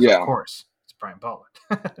covers because, of course, it's Brian Boland.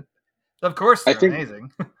 Of course, they're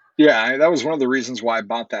amazing. Yeah, that was one of the reasons why I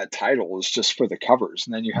bought that title, is just for the covers.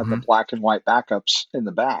 And then you have the black and white backups in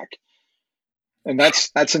the back. And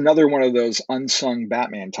that's another one of those unsung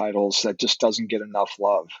Batman titles that just doesn't get enough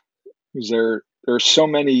love. Because there are so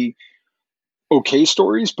many okay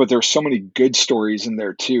stories, but there's so many good stories in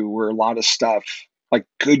there too, where a lot of stuff, like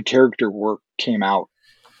good character work, came out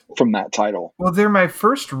from that title. Well, they're my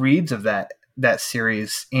first reads of that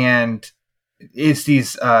series, and it's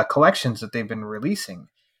these collections that they've been releasing.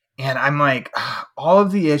 And I'm like, all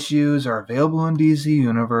of the issues are available in DC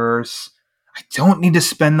Universe. I don't need to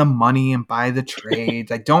spend the money and buy the trades.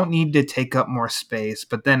 I don't need to take up more space.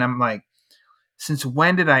 But then I'm like, since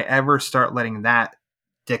when did I ever start letting that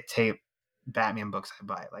dictate Batman books I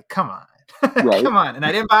buy. Like, come on. Right. Come on. And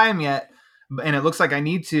I didn't buy them yet. And it looks like I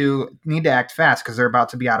need to act fast because they're about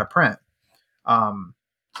to be out of print.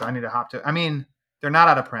 So I need to hop to. I mean, they're not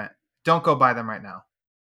out of print. Don't go buy them right now.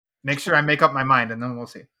 Make sure I make up my mind, and then we'll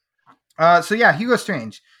see. So yeah, Hugo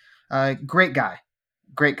Strange, great guy.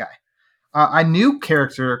 A new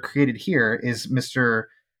character created here is Mr.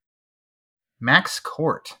 Max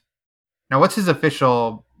Court. Now, what's his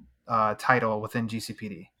official title within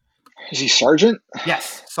GCPD? Is he Sergeant?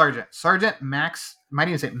 Yes, Sergeant. Sergeant Max, might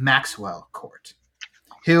even say Maxwell Court,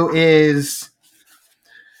 who is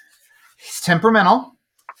he's temperamental.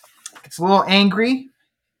 Gets a little angry.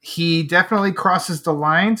 He definitely crosses the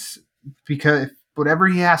lines because whatever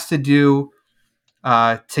he has to do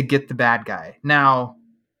to get the bad guy. Now,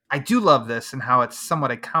 I do love this and how it's somewhat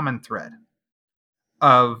a common thread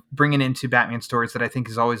of bringing into Batman stories that I think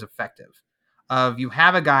is always effective. Of you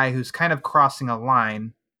have a guy who's kind of crossing a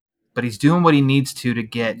line, but he's doing what he needs to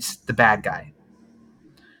get the bad guy.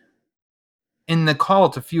 In the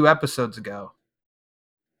Cult a few episodes ago,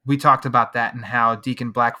 we talked about that and how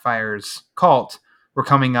Deacon Blackfire's cult were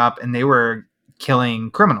coming up and they were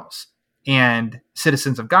killing criminals. And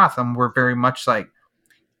citizens of Gotham were very much like,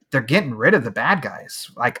 they're getting rid of the bad guys.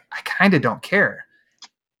 Like, I kind of don't care.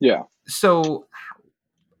 Yeah. So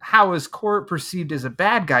how is Court perceived as a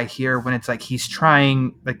bad guy here when it's like he's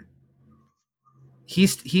trying, like,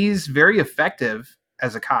 he's very effective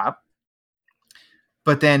as a cop,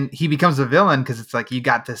 but then he becomes a villain because it's like you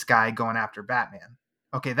got this guy going after Batman.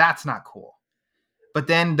 Okay, that's not cool. But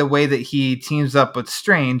then the way that he teams up with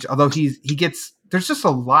Strange, although he gets, there's just a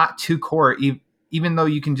lot to Court, even though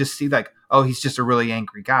you can just see like, oh, he's just a really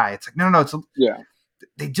angry guy. It's like, no,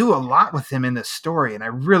 they do a lot with him in this story, and I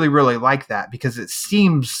really, really like that because it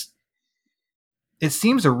seems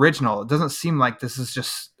original. It doesn't seem like this is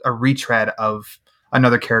just a retread of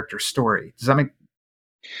another character's story. Does that make?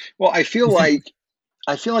 Well, I feel like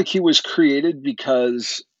he was created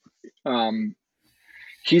because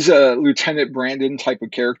he's a Lieutenant Brandon type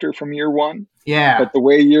of character from year one. Yeah. But the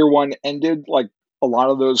way year one ended, like a lot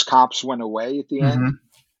of those cops went away at the end,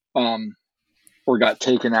 or got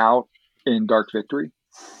taken out in Dark Victory.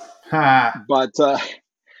 But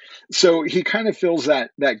so he kind of fills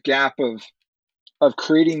that gap of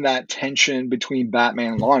creating that tension between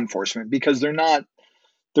Batman and law enforcement because they're not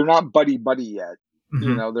buddy yet.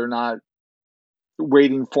 You know, they're not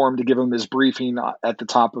waiting for him to give him his briefing at the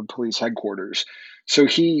top of police headquarters. So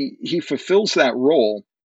he fulfills that role.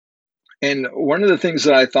 And one of the things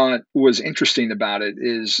that I thought was interesting about it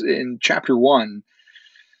is in chapter 1,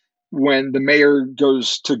 when the mayor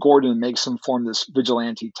goes to Gordon and makes him form this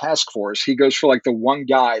vigilante task force, he goes for like the one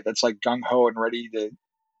guy that's like gung-ho and ready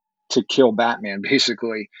to kill Batman,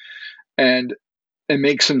 basically, and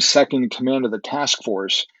makes him second in command of the task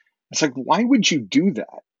force. It's like, why would you do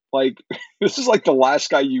that? Like, this is like the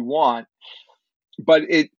last guy you want. But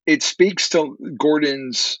it speaks to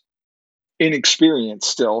Gordon's inexperience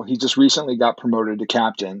still. He just recently got promoted to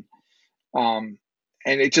captain. And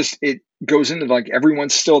it goes into like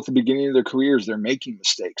everyone's still at the beginning of their careers. They're making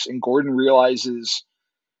mistakes. And Gordon realizes,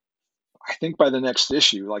 I think by the next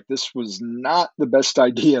issue, like this was not the best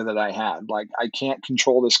idea that I had. Like, I can't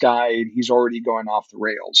control this guy. He's already going off the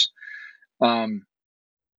rails.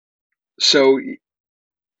 So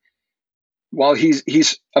while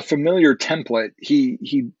he's a familiar template,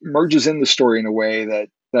 he merges in the story in a way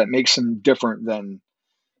that makes him different than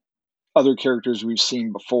other characters we've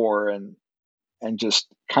seen before, and just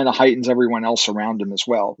kind of heightens everyone else around him as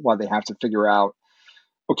well, while they have to figure out,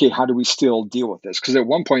 okay, how do we still deal with this? Because at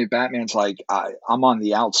one point, Batman's like, I'm on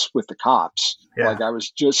the outs with the cops. Yeah. Like, I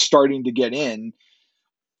was just starting to get in,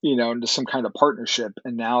 into some kind of partnership,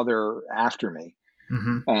 and now they're after me.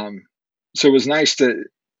 So it was nice to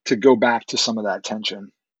go back to some of that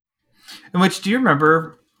tension. In which, do you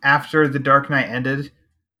remember after The Dark Knight ended,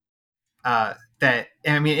 that,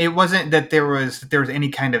 I mean, it wasn't that there was any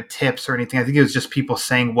kind of tips or anything. I think it was just people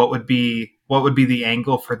saying what would be the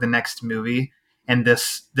angle for the next movie. And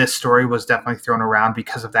this story was definitely thrown around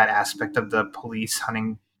because of that aspect of the police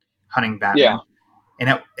hunting Batman. Yeah.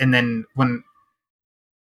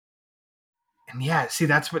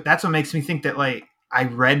 That's what makes me think that, like, I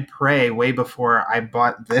read Prey way before I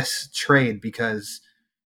bought this trade, because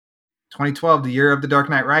 2012, the year of The Dark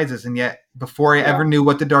Knight Rises, and yet before I ever knew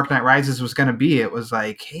what The Dark Knight Rises was going to be, it was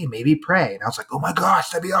like, hey, maybe Prey. And I was like, oh my gosh,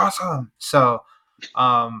 that'd be awesome. So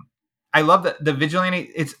I love the vigilante.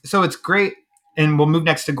 It's great. And we'll move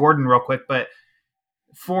next to Gordon real quick. But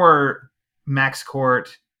for Max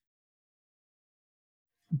Court,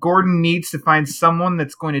 Gordon needs to find someone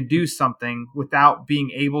that's going to do something without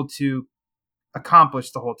being able to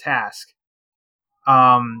accomplish the whole task.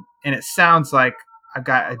 And it sounds like I've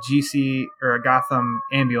got a GC or a Gotham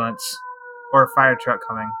ambulance or a fire truck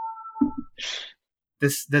coming.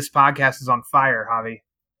 This podcast is on fire, Javi.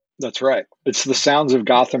 That's right. It's the sounds of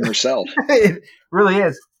Gotham herself. It really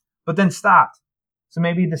is. But then stopped. So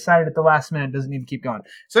maybe he decided at the last minute doesn't need to keep going.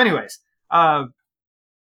 So anyways,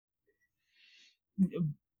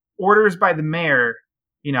 orders by the mayor,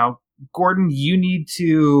 Gordon, you need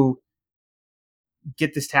to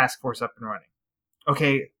get this task force up and running.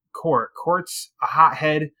 Okay, Court's a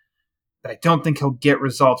hothead, but I don't think he'll get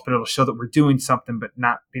results, but it'll show that we're doing something, but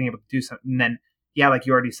not being able to do something. And then, yeah, like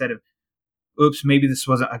you already said, oops, maybe this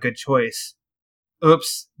wasn't a good choice.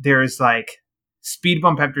 Oops, there's like speed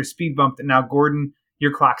bump after speed bump. And now, Gordon,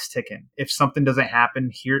 your clock's ticking. If something doesn't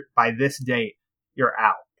happen here by this date, you're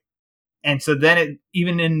out. And so then it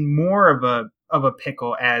even in more of a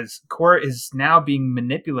pickle as Court is now being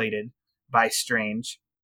manipulated by Strange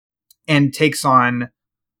and takes on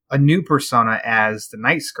a new persona as the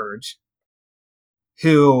Night Scourge,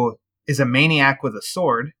 who is a maniac with a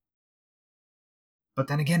sword. But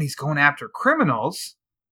then again, he's going after criminals.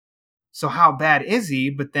 So how bad is he?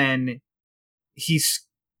 But then he's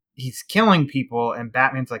killing people, and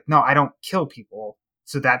Batman's like, no, I don't kill people.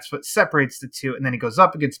 So that's what separates the two. And then he goes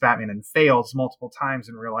up against Batman and fails multiple times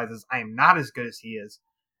and realizes I am not as good as he is.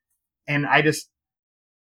 And I just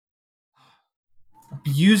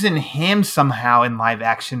using him somehow in live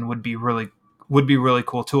action would be really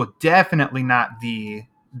cool too. Definitely not the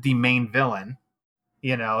main villain.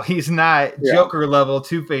 He's not Joker level,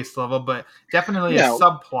 Two-Face level, but definitely a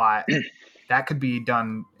subplot that could be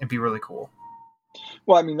done and be really cool.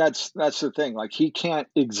 Well, I mean, that's the thing. Like, he can't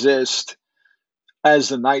exist as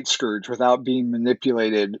the Night Scourge without being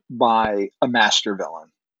manipulated by a master villain,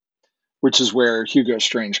 which is where Hugo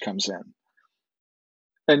Strange comes in.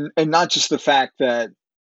 And not just the fact that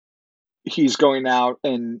he's going out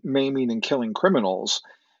and maiming and killing criminals.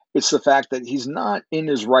 It's the fact that he's not in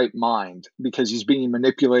his right mind because he's being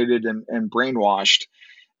manipulated and brainwashed.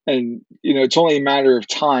 And, it's only a matter of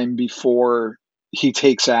time before he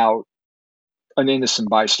takes out an innocent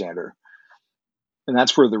bystander. And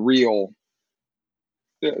that's where the real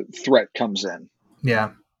threat comes in.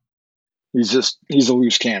 Yeah. He's a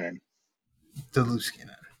loose cannon. The loose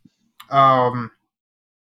cannon.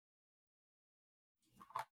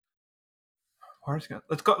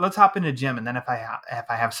 Let's hop into Jim, and then if I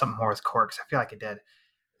have something more with Court, 'cause I feel like I did.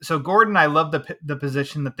 So Gordon, I love the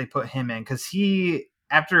position that they put him in, because he,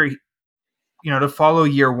 after to follow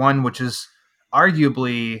year one, which is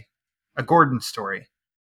arguably a Gordon story,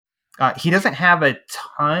 he doesn't have a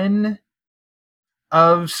ton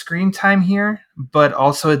of screen time here, but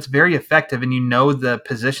also it's very effective, and the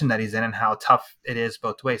position that he's in and how tough it is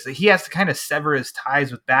both ways. So he has to kind of sever his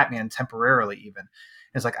ties with Batman temporarily, even.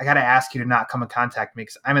 It's like, I got to ask you to not come and contact me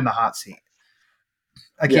because I'm in the hot seat.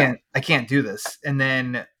 I can't do this. And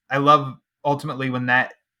then I love ultimately when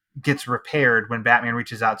that gets repaired, when Batman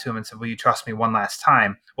reaches out to him and said, will you trust me one last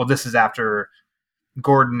time? Well, this is after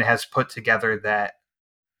Gordon has put together that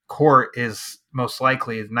Court is most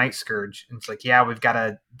likely the Night Scourge. And it's like, yeah, we've got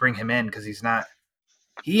to bring him in because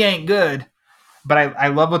he ain't good. But I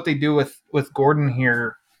love what they do with Gordon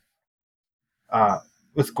here.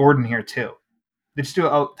 With Gordon here too. They just do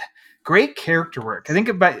a great character work. I think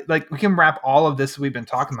we can wrap all of this we've been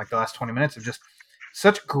talking like the last 20 minutes of just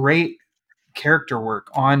such great character work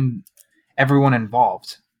on everyone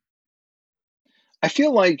involved. I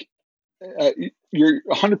feel like you're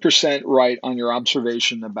 100% right on your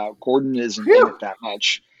observation about Gordon isn't in it that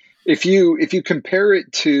much. If you compare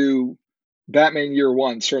it to Batman Year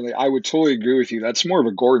One, certainly I would totally agree with you. That's more of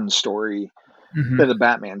a Gordon story than a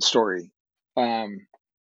Batman story.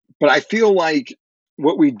 But I feel like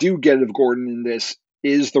what we do get of Gordon in this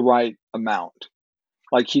is the right amount.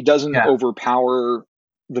 Like, he doesn't overpower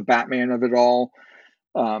the Batman of it all.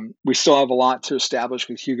 We still have a lot to establish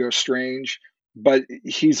with Hugo Strange, but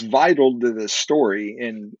he's vital to this story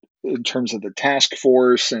in terms of the task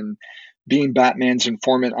force and being Batman's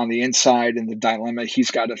informant on the inside and the dilemma he's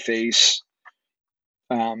got to face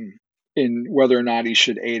in whether or not he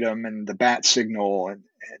should aid him and the bat signal. And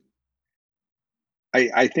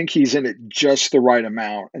I think he's in it just the right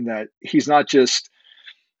amount, and that he's not just,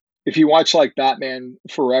 if you watch like Batman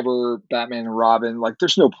Forever, Batman and Robin, like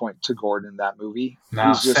there's no point to Gordon in that movie. No,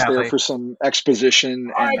 he's just sadly there for some exposition,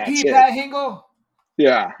 and that's it. Pat Hingle.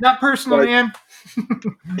 Yeah. Not personal, man.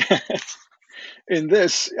 In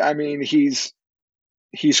this, I mean, he's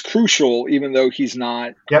crucial, even though he's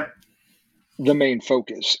not the main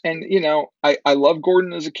focus. And, I love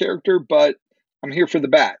Gordon as a character, but I'm here for the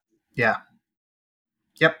bat. Yeah.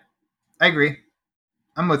 Yep. I agree.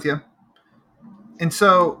 I'm with you. And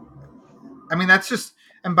so, I mean, that's just,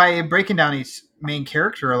 and by breaking down each main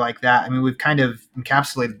character like that, I mean, we've kind of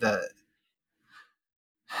encapsulated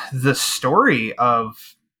the story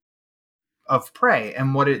of Prey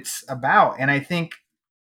and what it's about. And I think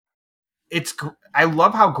I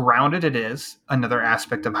love how grounded it is. Another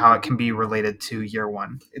aspect of how it can be related to Year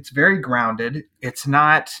One. It's very grounded. It's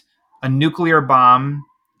not a nuclear bomb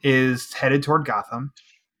is headed toward Gotham.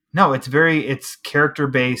 No, it's character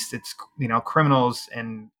based. It's, criminals,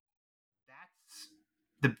 and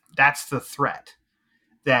that's the threat.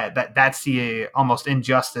 That's the almost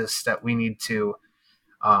injustice that we need to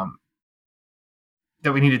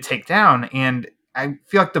take down. And I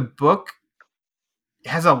feel like the book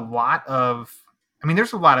has a lot of,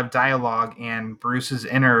 there's a lot of dialogue and Bruce's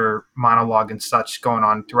inner monologue and such going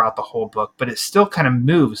on throughout the whole book, but it still kind of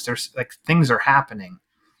moves. There's like things are happening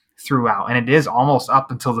throughout, and it is almost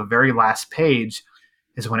up until the very last page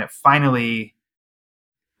is when it finally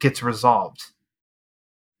gets resolved.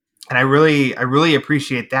 And I really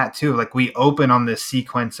appreciate that too. Like, we open on this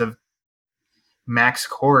sequence of Max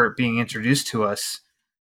Court being introduced to us,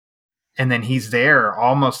 and then he's there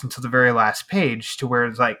almost until the very last page, to where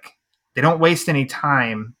it's like they don't waste any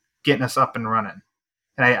time getting us up and running.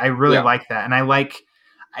 And I really like that. And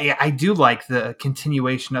I do like the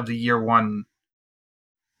continuation of the Year One,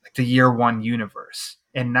 like the Year One universe,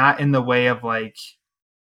 and not in the way of like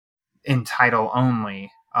in title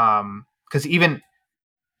only. Because even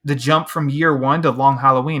the jump from Year One to Long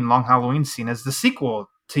Halloween seen as the sequel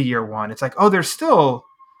to Year One. It's like, oh, there's still,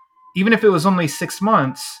 even if it was only 6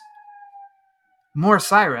 months, more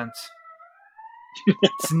sirens.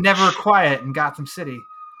 It's never quiet in Gotham City.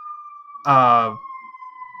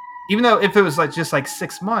 Even though if it was like just like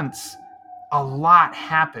 6 months, a lot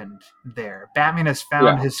happened there. Batman has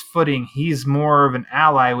found his footing. He's more of an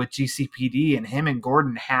ally with GCPD, and him and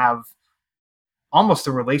Gordon have almost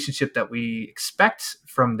a relationship that we expect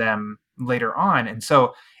from them later on. And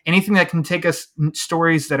so anything that can take us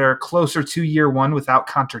stories that are closer to Year One without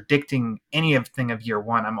contradicting anything of Year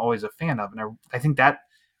One, I'm always a fan of. And I think that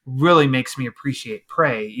really makes me appreciate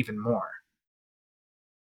Prey even more.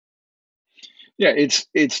 Yeah,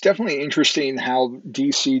 it's definitely interesting how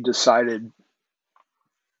DC decided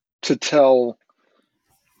to tell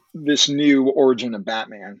this new origin of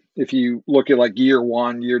Batman. If you look at like Year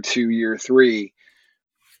One, Year Two, Year Three,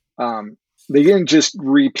 they didn't just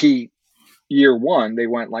repeat Year One. They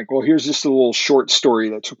went like, well, here's just a little short story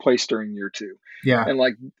that took place during Year Two. Yeah. And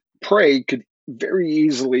like Prey could very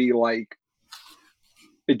easily, like,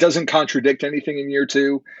 it doesn't contradict anything in Year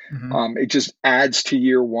Two. Mm-hmm. It just adds to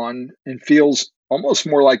Year One and feels almost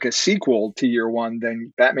more like a sequel to Year One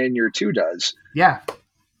than Batman Year Two does. Yeah.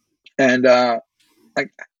 And I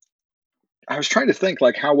was trying to think,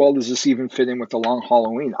 like, how well does this even fit in with the Long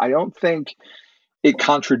Halloween? I don't think it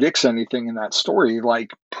contradicts anything in that story.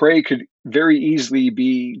 Like, Prey could very easily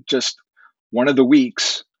be just one of the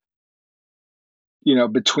weeks,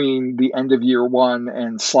 between the end of Year One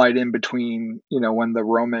and slide in between, when the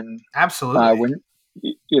Roman, absolutely,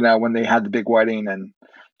 when they had the big wedding and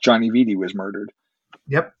Johnny Vitti was murdered.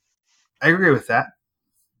 Yep, I agree with that.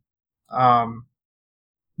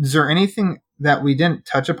 Is there anything that we didn't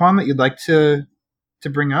touch upon that you'd like to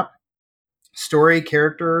bring up? Story,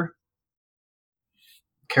 characters?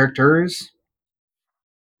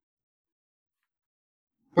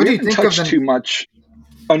 What do you think of too much?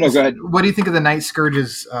 Oh no, go ahead. What do you think of the Night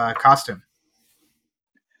Scourge's costume?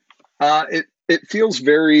 It feels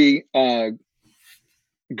very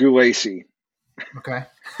Gulacy. Okay.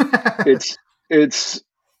 It's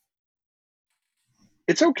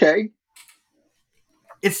okay.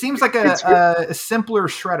 It seems like a simpler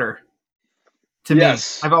Shredder to me.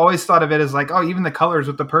 I've always thought of it as like, oh, even the colors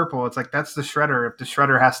with the purple, it's like that's the Shredder. If the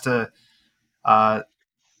Shredder has to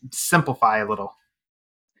simplify a little.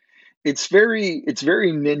 It's very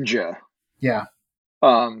ninja. Yeah.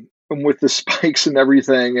 And with the spikes and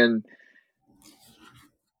everything, and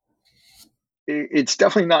it's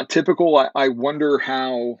definitely not typical. I wonder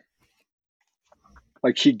how,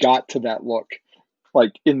 like, he got to that look,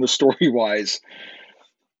 like, in the story wise,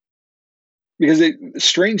 because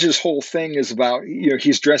Strange's whole thing is about,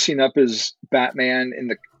 he's dressing up as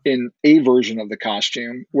Batman in a version of the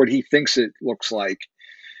costume, what he thinks it looks like,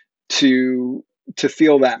 to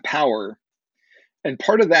feel that power. And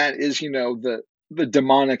part of that is, the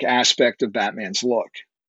demonic aspect of Batman's look.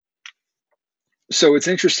 So it's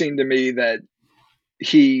interesting to me that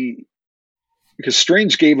because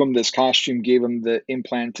Strange gave him this costume, gave him the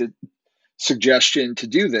implanted suggestion to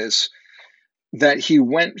do this, that he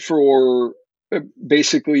went for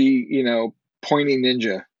basically, pointy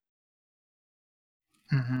ninja.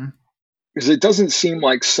 Mm-hmm. because it doesn't seem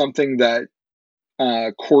like something that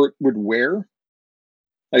Court would wear.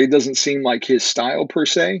 Like, it doesn't seem like his style per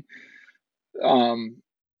se.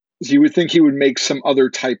 You would think he would make some other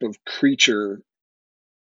type of creature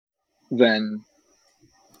than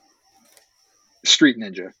street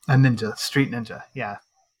ninja. A ninja, street ninja, yeah.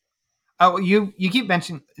 Oh, you keep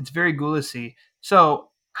mentioning it's very Ghoulisy. So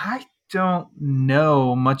I don't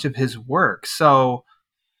know much of his work. So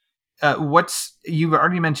you've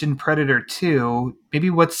already mentioned Predator 2. Maybe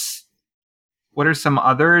what are some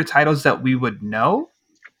other titles that we would know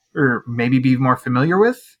or maybe be more familiar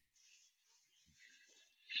with?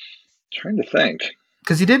 Trying to think.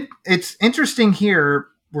 Because it's interesting here.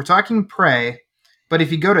 We're talking Prey, but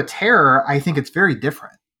if you go to Terror, I think it's very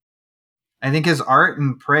different. I think his art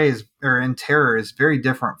in in Terror is very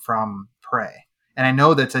different from Prey. And I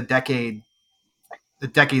know that's a decade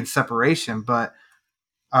separation, but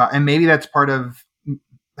and maybe that's part of,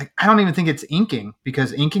 like, I don't even think it's inking,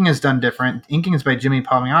 because inking is done different. Inking is by Jimmy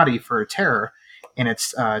Palmiotti for Terror, and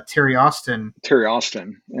it's Terry Austin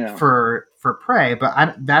yeah, for Prey,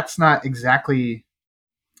 but that's not exactly,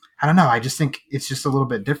 I don't know, I just think it's just a little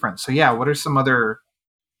bit different. So yeah, what's some other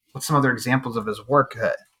examples of his work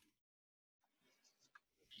that,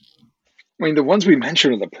 I mean, the ones we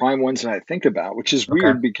mentioned are the prime ones that I think about, which is Okay.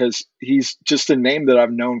 weird because he's just a name that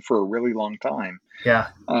I've known for a really long time. Yeah.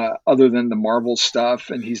 Other than the Marvel stuff,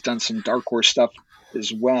 and he's done some Dark Horse stuff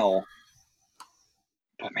as well.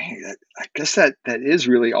 But man, I guess that is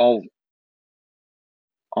really all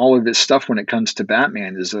of this stuff when it comes to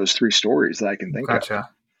Batman is those 3 stories that I can think of. Gotcha.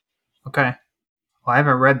 Okay. Well, I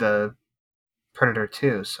haven't read the Predator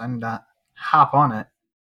 2, so I'm not hop on it.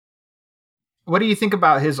 What do you think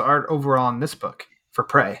about his art overall in this book for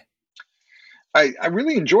Prey? I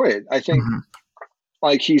really enjoy it. I think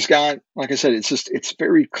like he's got, like I said, it's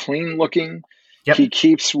very clean looking. Yep. He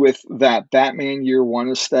keeps with that Batman Year One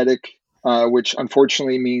aesthetic, which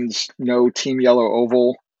unfortunately means no Team Yellow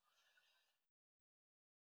Oval.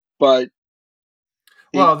 But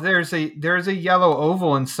well, there's a yellow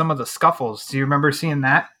oval in some of the scuffles. Do you remember seeing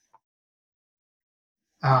that?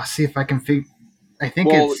 See if I can figure. I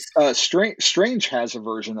think Strange has a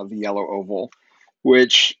version of the yellow oval,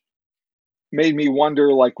 which made me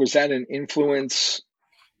wonder, like, was that an influence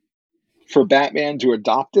for Batman to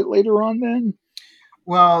adopt it later on then?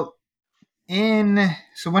 Well,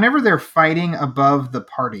 so whenever they're fighting above the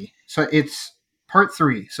party, so it's part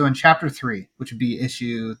 3. So in chapter 3, which would be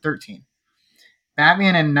issue 13,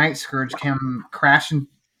 Batman and Night Scourge come crashing,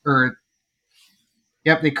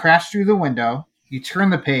 they crash through the window. You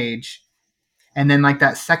turn the page, and then like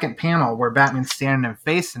that second panel where Batman's standing and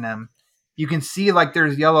facing him, you can see like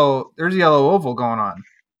there's yellow oval going on,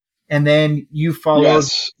 and then you follow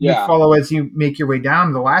as you make your way down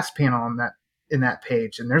to the last panel in that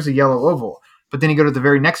page, and there's a yellow oval. But then you go to the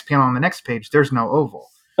very next panel on the next page, there's no oval,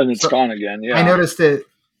 and it's gone again. Yeah, I noticed it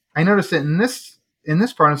in this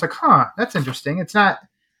part. It's like, that's interesting. It's not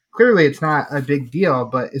a big deal,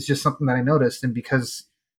 but it's just something that I noticed, and because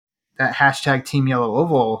that hashtag Team Yellow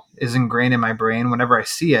Oval is ingrained in my brain, whenever I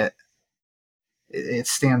see it, it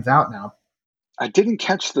stands out now. I didn't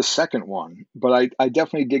catch the second one, but I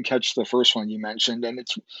definitely did catch the first one you mentioned, and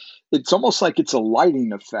it's almost like it's a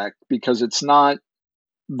lighting effect because it's not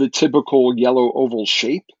the typical yellow oval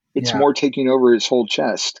shape. It's more taking over his whole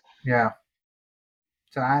chest. Yeah.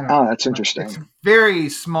 So I don't know. That's interesting. It's a very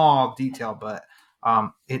small detail, but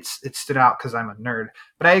it stood out because I'm a nerd.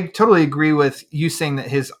 But I totally agree with you saying that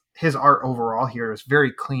his art overall here is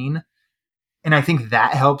very clean, and I think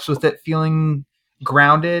that helps with it feeling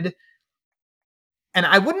grounded. And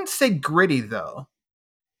I wouldn't say gritty though,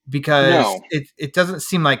 because it doesn't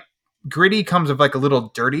seem like gritty comes with like a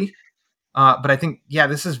little dirty. But I think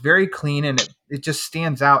this is very clean, and it just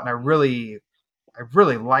stands out. And I really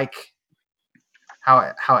like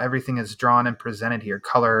how everything is drawn and presented here,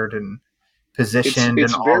 colored and positioned.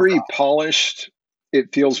 It's and very polished.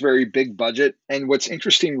 It feels very big budget. And what's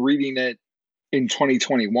interesting reading it in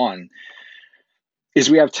 2021 is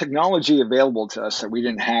we have technology available to us that we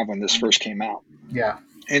didn't have when this first came out. Yeah.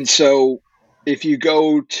 And so if you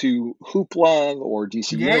go to Hoopla or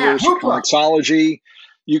DC Universe or Comixology,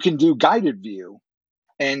 you can do guided view.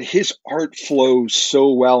 And his art flows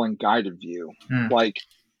so well in guided view. Like,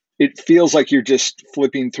 it feels like you're just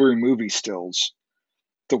flipping through movie stills.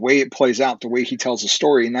 The way it plays out, the way he tells a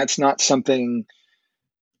story. And that's not something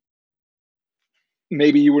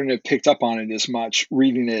maybe you wouldn't have picked up on it as much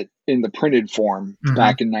reading it in the printed form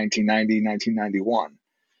back in 1990, 1991.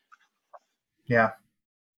 Yeah.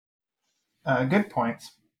 Good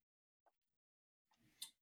points.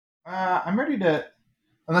 I'm ready to,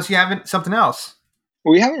 unless you have something else.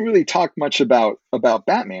 we haven't really talked much about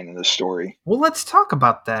Batman in this story. Well, let's talk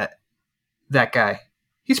about that guy.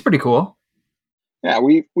 He's pretty cool. Yeah,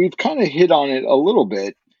 we've kind of hit on it a little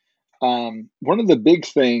bit. One of the big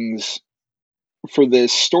things for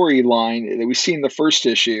this storyline that we see in the first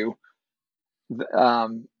issue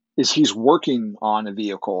is he's working on a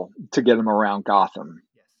vehicle to get him around Gotham.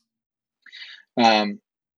 Um,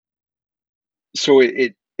 so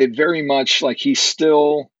it very much like he's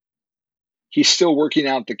still working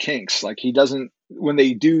out the kinks. Like he doesn't, when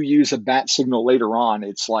they do use a bat signal later on,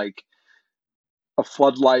 it's like a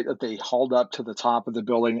floodlight that they hauled up to the top of the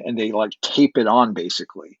building and they like tape it on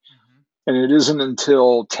basically. And it isn't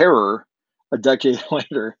until Terror a decade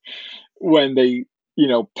later when they,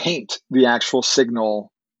 paint the actual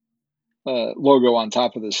signal logo on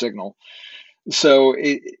top of the signal. So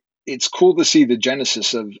it's cool to see the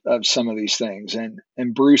genesis of some of these things. And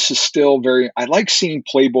Bruce is still I like seeing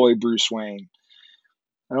Playboy Bruce Wayne.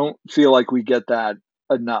 I don't feel like we get that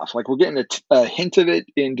enough. Like we're getting a hint of it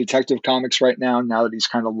in Detective Comics right now that he's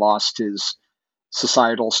kind of lost his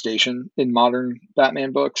societal station in modern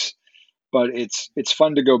Batman books. But it's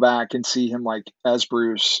fun to go back and see him like as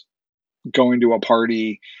Bruce going to a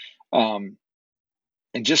party, and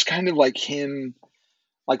just kind of like him,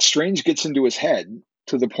 like Strange gets into his head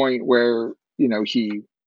to the point where he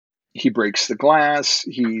breaks the glass.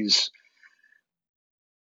 He's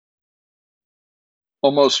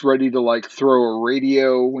almost ready to like throw a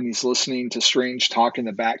radio when he's listening to Strange talk in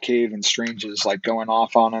the Batcave, and Strange is like going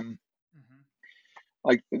off on him.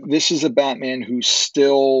 Like this is a Batman who's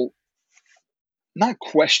still not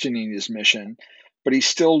questioning his mission, but he's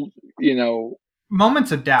still,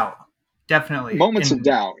 moments of doubt, definitely. Moments of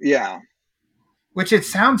doubt, yeah. Which it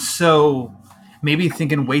sounds so maybe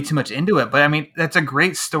thinking way too much into it, but I mean that's a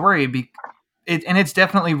great story. And it's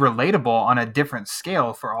definitely relatable on a different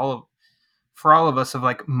scale for all of us, of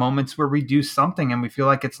like moments where we do something and we feel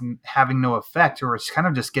like it's having no effect, or it's kind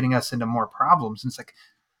of just getting us into more problems. And it's like,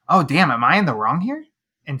 oh damn, am I in the wrong here?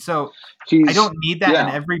 And so I don't need that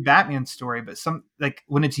in every Batman story, but some like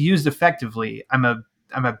when it's used effectively, I'm a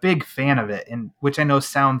big fan of it, and which I know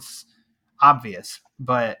sounds obvious,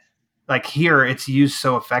 but like here it's used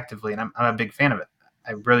so effectively, and I'm a big fan of it.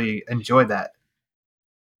 I really enjoy that.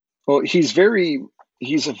 Well, he's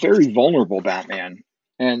a very vulnerable Batman,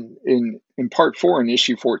 and in part 4 in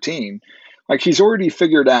issue 14, like he's already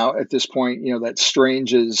figured out at this point, that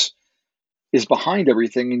Strange is behind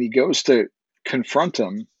everything, and he goes to confront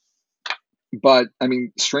him. But I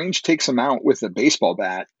mean, Strange takes him out with a baseball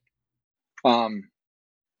bat.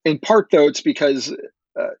 In part, though, it's because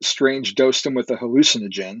Strange dosed him with a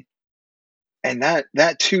hallucinogen, and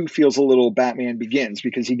that too feels a little Batman Begins,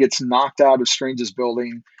 because he gets knocked out of Strange's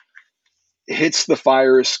building, hits the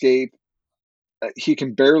fire escape. He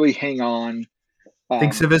can barely hang on.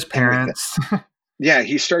 Thinks of his parents. Yeah,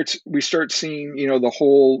 we start seeing the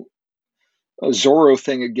whole Zorro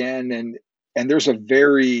thing again, and there's a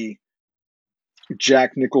very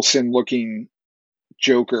Jack Nicholson looking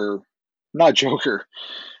not Joker.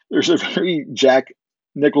 There's a very Jack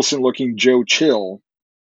Nicholson looking Joe Chill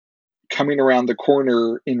coming around the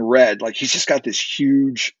corner in red. Like he's just got this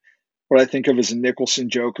huge, what I think of as a Nicholson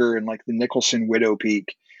Joker and like the Nicholson Widow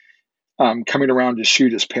Peak, coming around to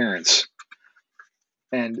shoot his parents.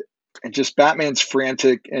 And just Batman's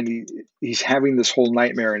frantic, and he's having this whole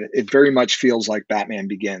nightmare, and it very much feels like Batman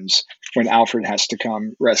Begins when Alfred has to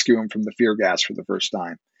come rescue him from the fear gas for the first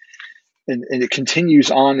time. And it continues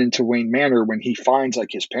on into Wayne Manor when he finds like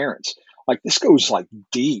his parents. Like this goes like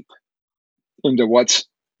deep into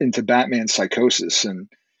Batman's psychosis, and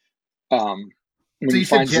when so he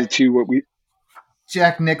finds the two,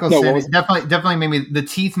 Jack Nicholson definitely made me, the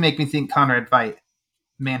teeth make me think Conrad Veidt,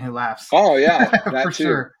 Man Who Laughs. Oh yeah, that for too.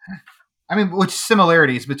 Sure. I mean, which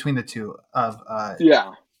similarities between the two of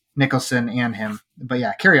Nicholson and him. But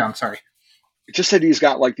yeah, carry on. Sorry. It just said he's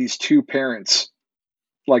got like these two parents,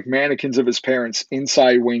 like mannequins of his parents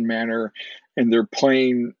inside Wayne Manor, and they're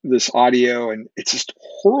playing this audio, and it's just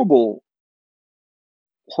horrible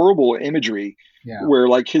imagery. Yeah. Where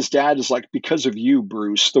like his dad is like, because of you,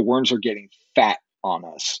 Bruce, the worms are getting fat on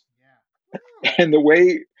us. Yeah. And the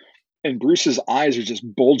way, and Bruce's eyes are just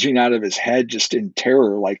bulging out of his head, just in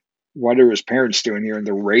terror, like, what are his parents doing here? And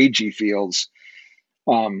the rage he feels.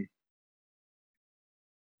 I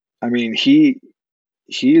mean, he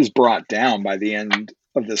is brought down by the end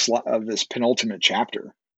of this penultimate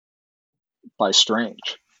chapter by Strange.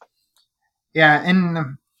 Yeah,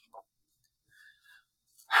 and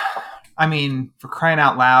I mean, for crying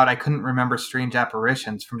out loud, I couldn't remember Strange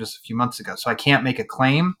Apparitions from just a few months ago, so I can't make a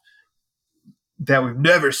claim. that we've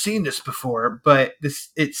never seen this before, but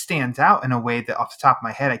it stands out in a way that off the top of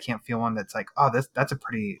my head I can't feel one that's like, oh, that's a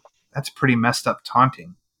pretty messed up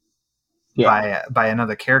taunting by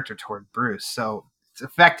another character toward Bruce. So it's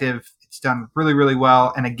effective. It's done really, really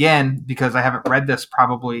well. And again, because I haven't read this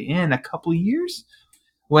probably in a couple of years,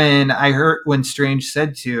 when I heard when Strange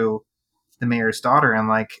said to the mayor's daughter, and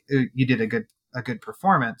like, you did a good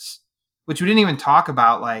performance, which we didn't even talk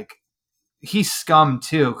about. Like, he's scum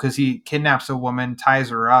too, because he kidnaps a woman, ties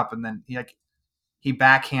her up, and then he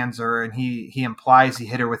backhands her, and he implies he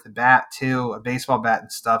hit her with a bat too, a baseball bat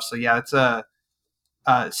and stuff. So yeah, it's a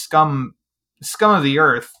scum of the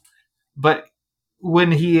earth. But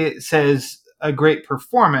when he says a great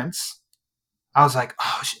performance, I was like,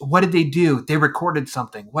 oh, what did they do? They recorded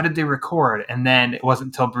something. What did they record? And then it wasn't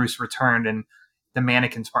until Bruce returned and the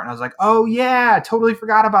mannequin's part, and I was like, oh yeah, I totally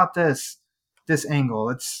forgot about this angle.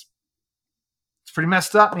 It's pretty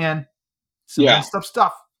messed up, man. Some messed up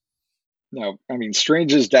stuff. No, I mean,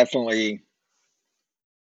 Strange is definitely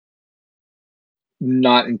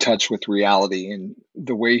not in touch with reality, and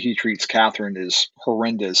the way he treats Catherine is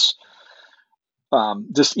horrendous.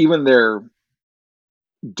 Just even their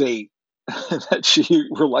date that she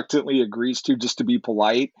reluctantly agrees to just to be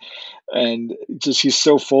polite, and just he's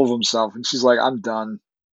so full of himself, and she's like, I'm done.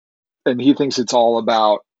 And he thinks it's all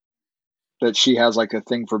about that she has like a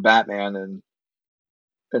thing for Batman,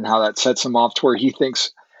 and how that sets him off to where he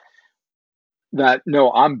thinks that,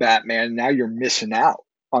 no, I'm Batman, now you're missing out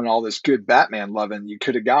on all this good Batman loving you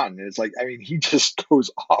could have gotten. It's like, I mean, he just goes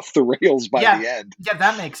off the rails by the end. Yeah,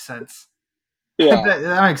 that makes sense. Yeah.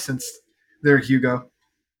 that makes sense there, Hugo.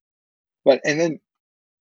 But, and then,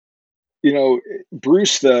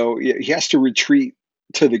 Bruce, though, he has to retreat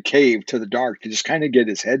to the cave, to the dark, to just kind of get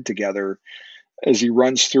his head together as he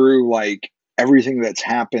runs through, like, everything that's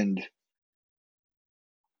happened.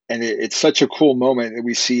 And it's such a cool moment that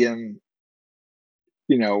we see him,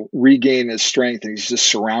 regain his strength, and he's just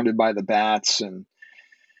surrounded by the bats. And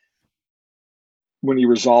when he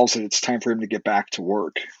resolves it, it's time for him to get back to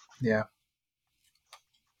work. Yeah.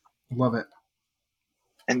 Love it.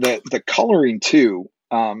 And the coloring too,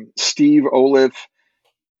 Steve Oliff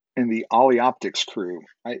and the Ollie Optics crew.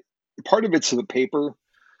 Part of it's the paper,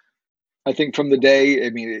 I think, from the day. I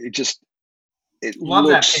mean, it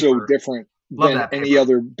looks so different than any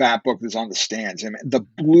other Bat book that's on the stands. I mean, the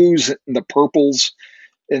blues and the purples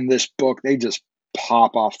in this book, they just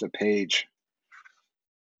pop off the page.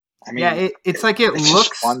 I mean, yeah, it's like it looks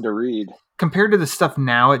just fun to read. Compared to the stuff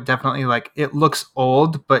now, it definitely, like, it looks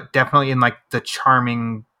old, but definitely in like the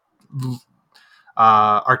charming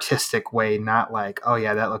artistic way, not like, oh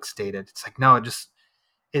yeah, that looks dated. It's like, no,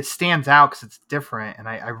 it stands out because it's different, and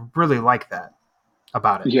I really like that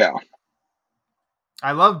about it. Yeah.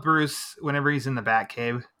 I love Bruce whenever he's in the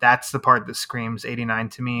Batcave. That's the part that screams 89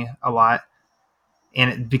 to me a lot.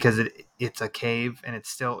 And because it's a cave and it's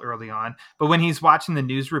still early on. But when he's watching the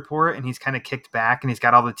news report and he's kind of kicked back and he's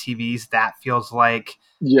got all the TVs, that feels like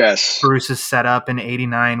Bruce is set up in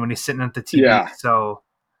 89 when he's sitting at the TV. Yeah. So,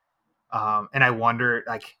 and I wonder,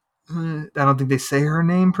 like, I don't think they say her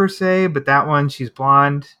name per se, but that one, she's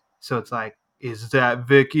blonde. So it's like, is that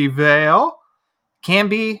Vicky Vale? Can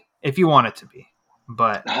be if you want it to be.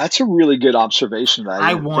 But that's a really good observation. That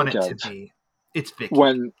I want it to be. It's Vicky.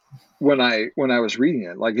 When I was reading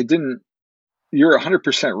it, like, it didn't. You're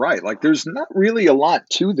 100% right. Like, there's not really a lot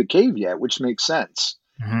to the cave yet, which makes sense.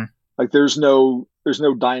 Mm-hmm. Like, there's no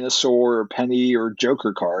dinosaur or penny or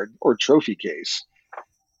Joker card or trophy case.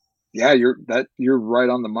 Yeah, you're right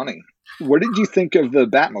on the money. What did you think of the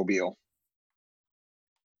Batmobile?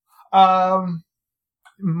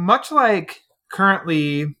 Much like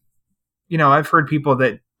currently, I've heard people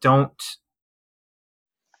that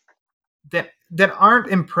that aren't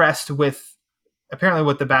impressed with apparently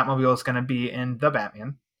what the Batmobile is going to be in the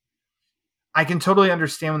Batman. I can totally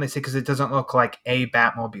understand when they say, because it doesn't look like a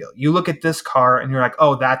Batmobile. You look at this car and you're like,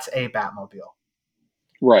 oh, that's a Batmobile.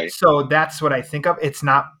 Right. So that's what I think of. It's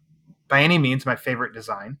not by any means my favorite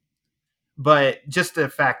design, but just the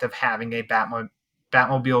fact of having a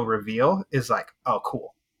Batmobile reveal is like, oh,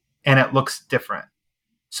 cool. And it looks different.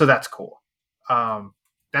 So that's cool.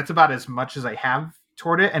 That's about as much as I have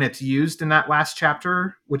toward it, and it's used in that last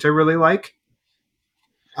chapter, which I really like.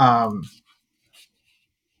 Yeah,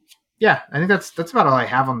 I think that's about all I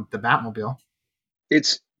have on the Batmobile.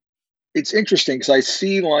 It's interesting because I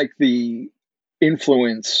see like the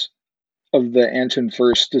influence of the Anton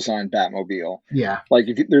Furst designed Batmobile. Yeah, like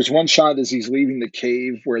if there's one shot as he's leaving the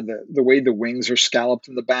cave where the way the wings are scalloped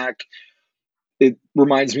in the back, it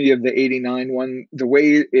reminds me of the 89 one. The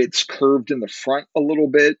way it's curved in the front a little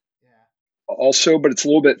bit also, but it's a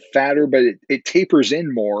little bit fatter, but it tapers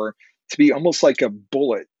in more to be almost like a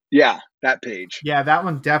bullet. Yeah, that page. Yeah, that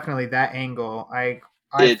one definitely, that angle. I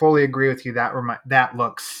It fully agree with you. That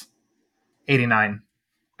looks 89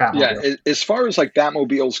 Yeah, Batmobile. as far as like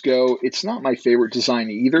Batmobiles go, it's not my favorite design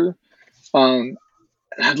either. Um,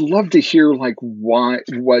 I'd love to hear like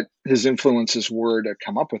what his influences were to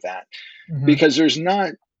come up with that, Mhm. because there's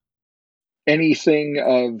not anything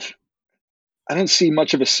of I don't see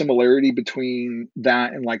much of a similarity between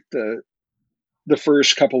that and like the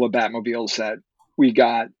first couple of Batmobiles that we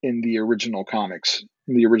got in the original comics,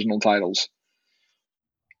 in the original titles.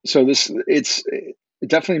 So it's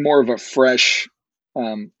definitely more of a fresh,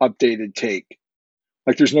 updated take.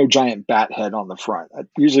 Like there's no giant bat head on the front.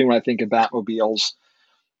 Usually when I think of Batmobiles,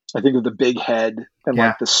 I think of the big head and Yeah.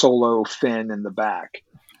 like the solo fin in the back.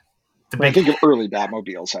 The When I big, think of early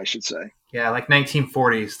Batmobiles, I should say. yeah, like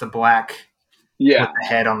 1940s, the black Yeah, with the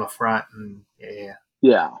head on the front. And yeah,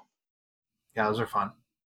 yeah. those are fun.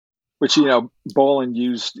 Which Bolin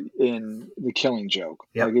used in The Killing Joke.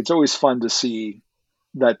 Yep. Like it's always fun to see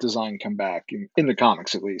that design come back in the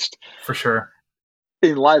comics, at least. For sure.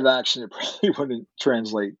 In live action, it probably wouldn't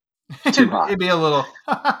translate too hot. It'd be a little.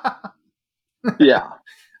 Yeah.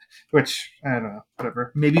 Which, I don't know,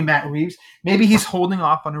 whatever. Maybe Matt Reeves, maybe he's holding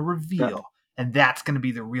off on a reveal, and that's going to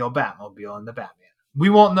be the real Batmobile in the Batman. We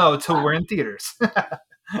won't know until we're in theaters. That'd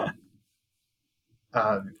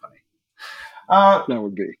be funny. That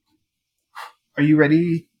would be. Are you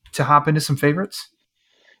ready to hop into some favorites?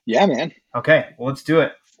 Yeah, man. Okay, well, let's do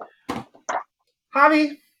it.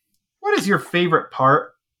 Javi, what is your favorite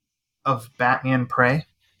part of Batman Prey?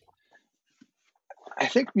 I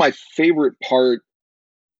think my favorite part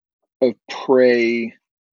of Prey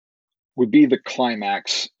would be the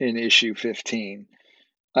climax in issue 15.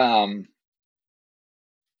 So I'm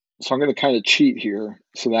going to kind of cheat here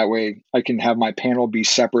so that way I can have my panel be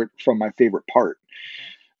separate from my favorite part.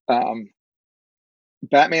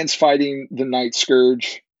 Batman's fighting the Night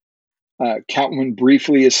Scourge. Catwoman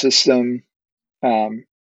briefly assists him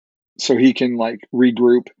so he can like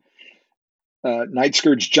regroup. Night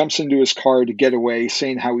Scourge jumps into his car to get away,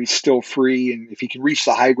 saying how he's still free, and if he can reach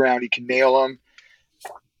the high ground, he can nail him.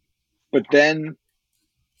 But then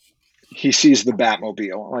he sees the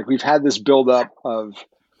Batmobile. Like we've had this buildup of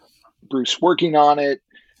Bruce working on it,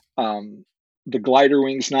 the glider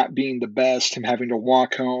wings not being the best, him having to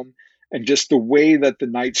walk home, and just the way that the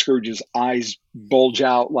Night Scourge's eyes bulge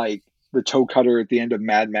out like the toe cutter at the end of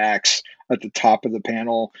Mad Max at the top of the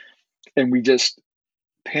panel. And we just,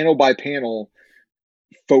 panel by panel,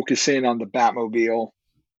 focus in on the Batmobile.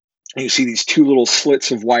 And you see these two little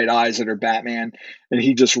slits of white eyes that are Batman, and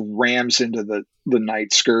he just rams into the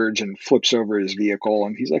Night Scourge and flips over his vehicle.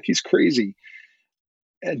 And he's like, he's crazy.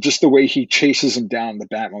 And just the way he chases him down the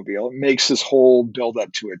Batmobile, it makes this whole build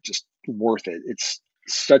up to it just worth it. It's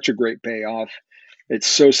such a great payoff. It's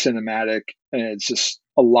so cinematic, and it's just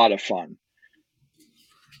a lot of fun.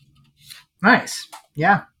 Nice.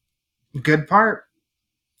 Yeah. Good part.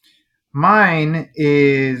 Mine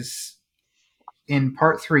is in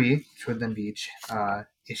part 3, which would then be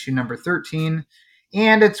issue number 13.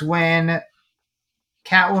 And it's when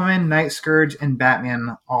Catwoman, Night Scourge, and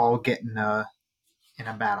Batman all get in a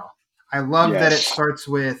battle. I love that it starts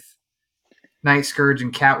with Night Scourge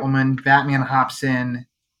and Catwoman. Batman hops in,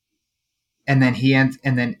 and then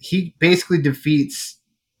he basically defeats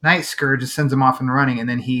Night Scourge and sends him off and running, and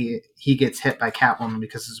then he gets hit by Catwoman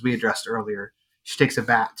because, as we addressed earlier, she takes a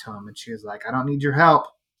bat to him and she was like, "I don't need your help."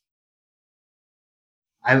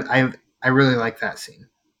 I really like that scene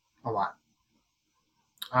a lot.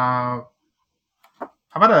 How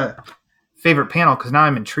about a favorite panel? Because now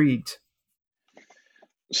I'm intrigued.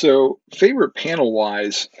 So, favorite panel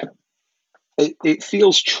wise, it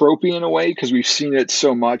feels tropey in a way because we've seen it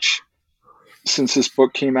so much since this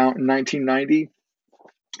book came out in 1990.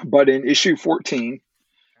 But in issue 14,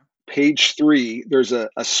 page 3, there's a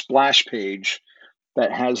splash page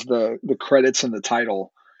that has the credits and the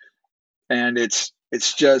title. And it's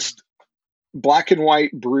just black and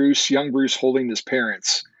white young Bruce holding his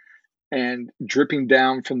parents. And dripping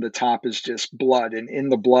down from the top is just blood. And in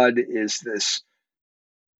the blood is this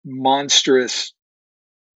monstrous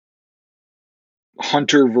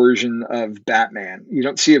hunter version of Batman. You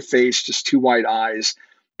don't see a face, just two white eyes,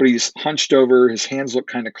 but he's hunched over. His hands look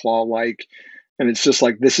kind of claw-like. And it's just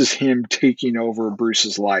like, this is him taking over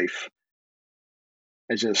Bruce's life.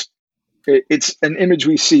 It's an image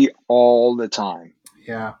we see all the time.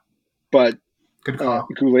 Yeah. But good call.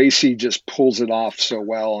 Gulacy just pulls it off so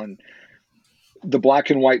well. And the black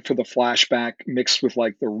and white for the flashback mixed with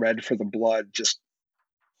like the red for the blood just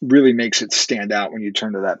really makes it stand out when you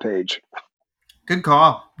turn to that page. Good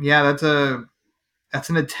call. Yeah, that's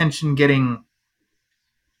an attention getting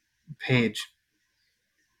page.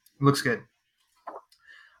 Looks good.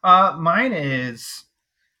 Mine is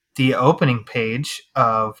the opening page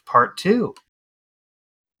of part 2,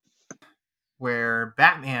 where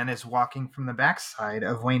Batman is walking from the backside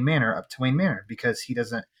of Wayne Manor up to Wayne Manor because he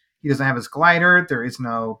doesn't have his glider. There is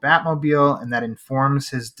no Batmobile, and that informs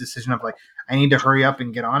his decision of like, I need to hurry up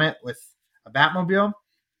and get on it with a Batmobile.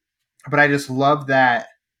 But I just love that.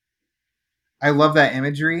 I love that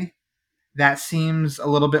imagery. That seems a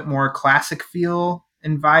little bit more classic feel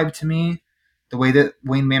and vibe to me. The way that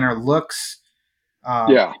Wayne Manor looks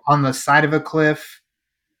Yeah. on the side of a cliff.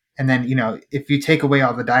 And then, if you take away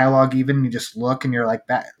all the dialogue, even you just look and you're like,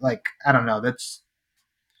 I don't know.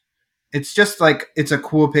 It's just like, it's a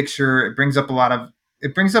cool picture. It brings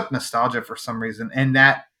up nostalgia for some reason. And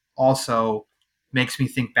that also makes me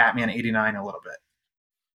think Batman 89 a little bit.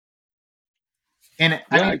 And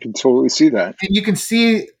I can totally see that. And you can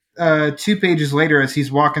see 2 pages later as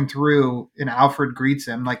he's walking through and Alfred greets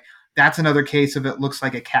him. Like, that's another case of it looks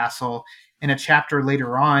like a castle. In a chapter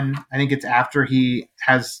later on, I think it's after he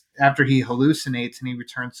hallucinates and he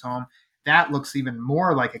returns home, that looks even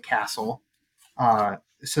more like a castle.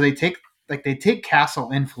 So they take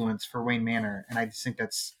castle influence for Wayne Manor, and I just think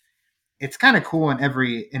it's kind of cool in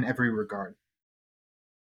every regard.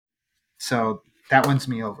 So that wins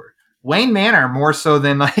me over. Wayne Manor more so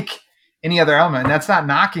than like any other element. And that's not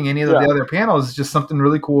knocking any of the other panels. It's just something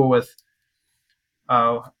really cool with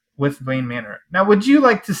Wayne Manor. Now, would you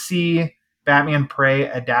like to see Batman Prey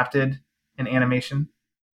adapted in animation?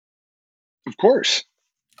 Of course.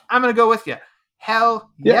 I'm going to go with you. Hell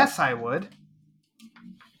yes, I would.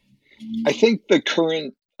 I think the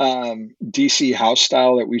current DC house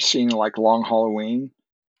style that we've seen, like Long Halloween,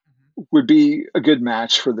 would be a good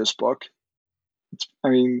match for this book.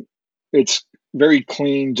 It's very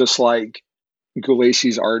clean, just like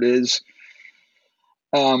Gulacy's art is.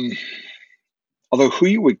 Although who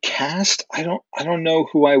you would cast, I don't know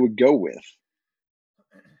who I would go with.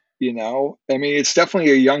 It's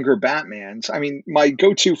definitely a younger Batman. My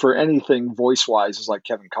go-to for anything voice-wise is like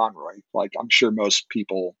Kevin Conroy. Like, I'm sure most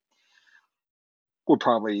people would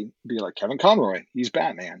probably be like, Kevin Conroy, he's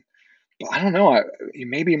Batman. But I don't know.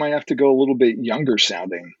 Maybe you might have to go a little bit younger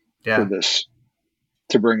sounding for this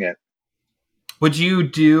to bring it. Would you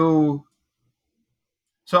do...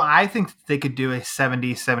 So I think they could do a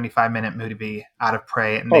 70, 75-minute movie out of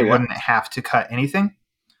Prey, and they wouldn't have to cut anything.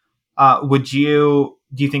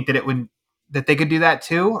 Do you think that they could do that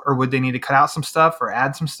too? Or would they need to cut out some stuff or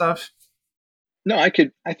add some stuff? No, I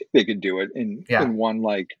think they could do it in one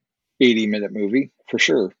like 80-minute movie for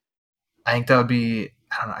sure. I think that would be,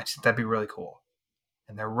 I don't know, I think that'd be really cool.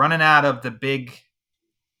 And they're running out of the big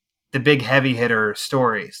heavy hitter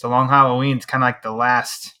stories. The Long Halloween's kind of like the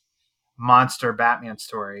last monster Batman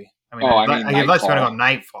story. I guess we're going to go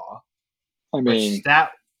Nightfall. We'll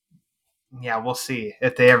see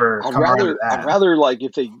if they ever come around to that. I'd rather, like,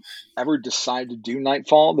 if they ever decide to do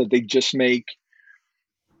Nightfall, that they just make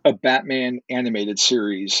a Batman animated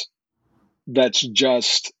series that's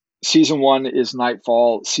just season 1 is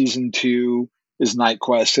Nightfall, season 2 is Night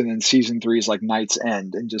Quest, and then season 3 is like Night's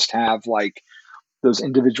End, and just have like those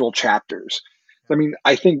individual chapters.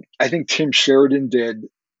 I think Tim Sheridan did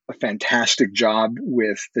a fantastic job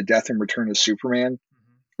with The Death and Return of Superman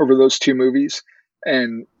over those 2 movies.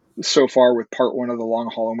 And so far with part 1 of The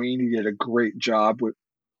Long Halloween, he did a great job with,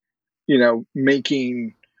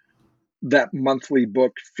 making that monthly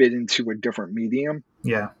book fit into a different medium.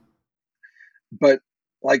 Yeah. But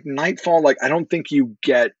like Nightfall, like I don't think you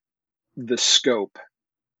get the scope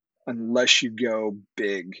unless you go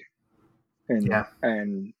big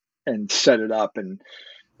and set it up and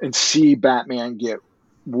see Batman get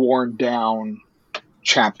worn down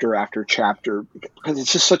chapter after chapter, because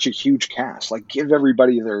it's just such a huge cast. Like, give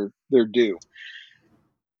everybody their due.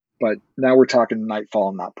 But now we're talking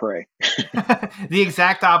Nightfall, not Prey. The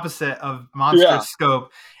exact opposite of monster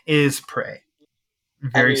scope is Prey.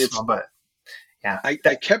 Very small, but yeah. I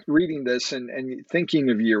kept reading this and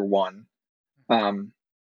thinking of year 1. But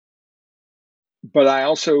I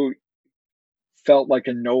also felt like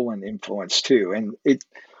a Nolan influence too. And it,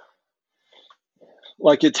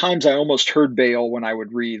 like, at times I almost heard Bale when I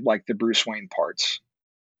would read like the Bruce Wayne parts.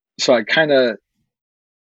 So I kind of,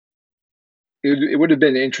 it would have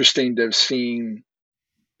been interesting to have seen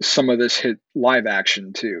some of this hit live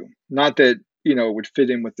action too. Not that, it would fit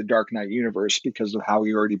in with the Dark Knight universe because of how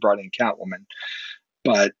he already brought in Catwoman.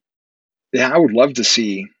 But yeah, I would love to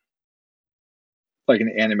see like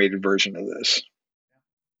an animated version of this.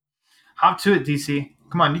 Hop to it, DC.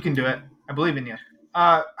 Come on, you can do it. I believe in you.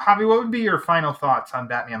 Javi, what would be your final thoughts on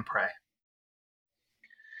Batman Prey?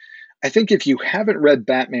 I think if you haven't read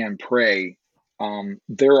Batman Prey,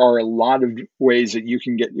 there are a lot of ways that you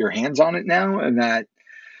can get your hands on it now, and that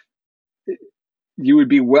you would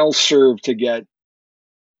be well served to get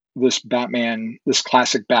this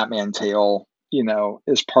classic Batman tale,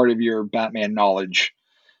 as part of your Batman knowledge,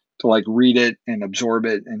 to like read it and absorb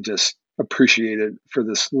it and just appreciate it for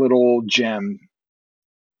this little gem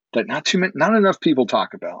that not enough people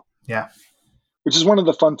talk about. Yeah. Which is one of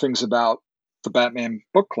the fun things about the Batman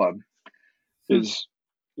book club is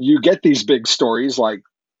you get these big stories like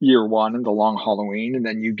Year One and The Long Halloween, and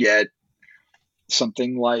then you get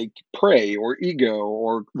something like Prey or Ego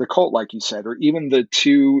or The Cult, like you said, or even the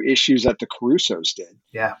 2 issues that the Carusos did.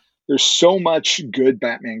 Yeah. There's so much good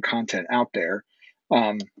Batman content out there.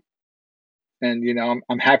 And,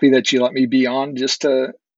 I'm happy that you let me be on just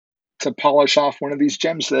to polish off one of these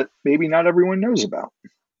gems that maybe not everyone knows about.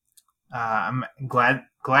 I'm glad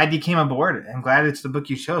you came aboard. I'm glad it's the book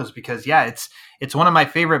you chose because it's one of my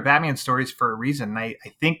favorite Batman stories for a reason. I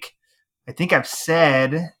think I've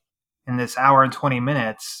said in this hour and 20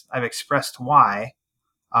 minutes, I've expressed why.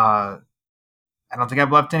 I don't think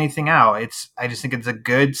I've left anything out. I just think it's a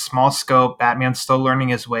good small scope. Batman's still learning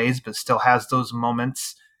his ways, but still has those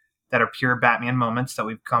moments that are pure Batman moments that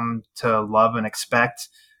we've come to love and expect.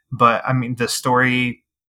 But I mean, the story,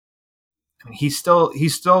 he's still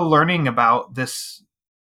learning about this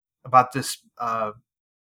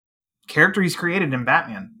character he's created in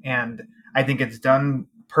Batman. And I think it's done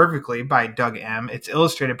perfectly by Doug M. It's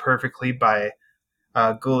illustrated perfectly by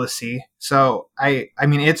Gulacy. So I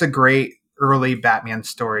mean, it's a great early Batman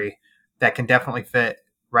story that can definitely fit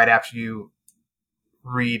right after you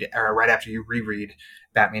reread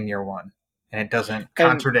Batman Year One, and it doesn't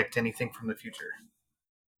contradict anything from the future.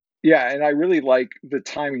 Yeah, and I really like the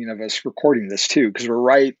timing of us recording this too, because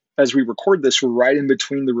as we record this, we're right in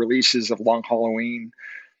between the releases of Long Halloween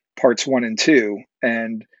parts 1 and 2,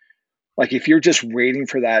 and like if you're just waiting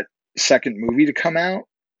for that second movie to come out,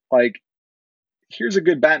 like here's a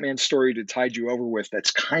good Batman story to tide you over with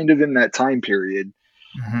that's kind of in that time period,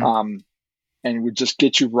 and would just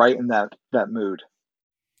get you right in that mood.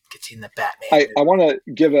 Gets you in the Batman. I want to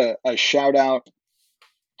give a shout out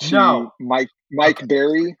to Mike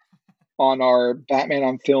Berry on our Batman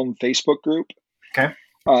on Film Facebook group. Okay.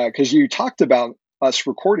 Because you talked about us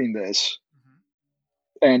recording this,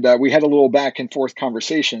 and we had a little back and forth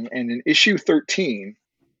conversation. And in issue 13,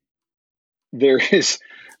 there is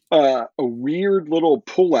a weird little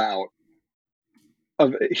pullout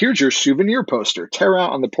of, here's your souvenir poster, tear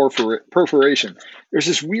out on the perforation. There's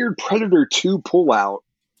this weird Predator 2 pullout.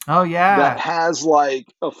 Oh, yeah. That has like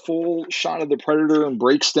a full shot of the Predator and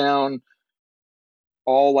breaks down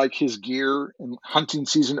all like his gear, and hunting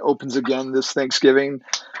season opens again this Thanksgiving.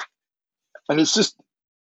 And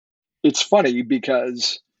it's funny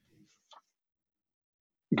because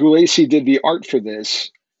Gulacy did the art for this,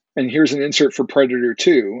 and here's an insert for Predator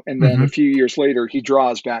 2. And then a few years later, he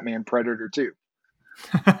draws Batman Predator 2.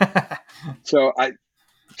 So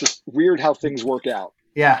just weird how things work out.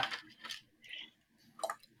 Yeah.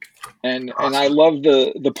 And I love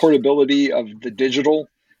the portability of the digital,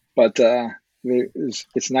 but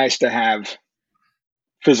it's nice to have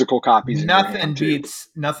physical copies. Nothing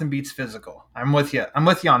beats physical. I'm with you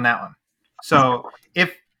on that one. So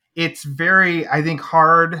if it's very, I think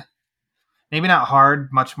hard, maybe not hard,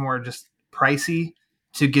 much more just pricey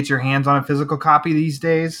to get your hands on a physical copy these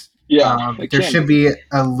days. Yeah, there should be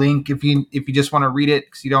a link if you just want to read it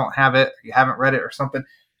because you don't have it, or you haven't read it or something.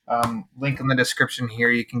 Link in the description here.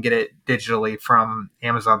 You can get it digitally from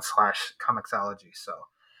Amazon/Comixology. So,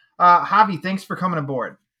 Javi, thanks for coming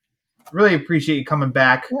aboard. Really appreciate you coming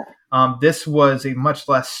back. Yeah. This was a much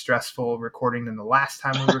less stressful recording than the last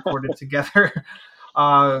time we recorded together.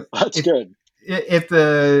 That's good. If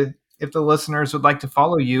the listeners would like to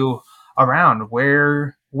follow you around,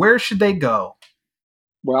 where should they go?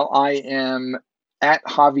 Well, I am at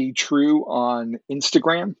Javi True on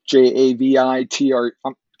Instagram, JAVITRU.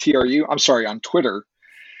 I'm sorry, on Twitter.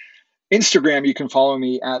 Instagram, you can follow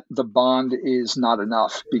me at The Bond Is Not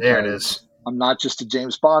Enough. There it is. I'm not just a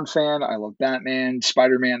James Bond fan. I love Batman,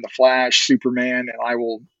 Spider-Man, The Flash, Superman, and I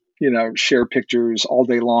will, share pictures all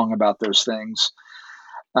day long about those things.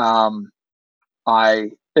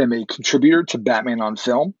 I am a contributor to Batman on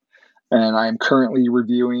Film, and I am currently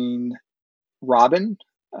reviewing Robin,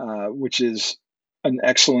 which is an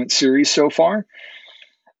excellent series so far.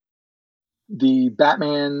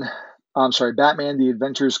 Batman, The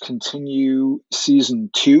Adventures Continue Season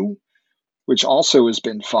 2, which also has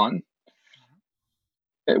been fun,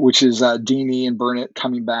 which is Dini and Burnett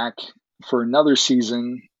coming back for another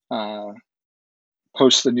season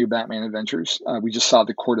post the new Batman Adventures. We just saw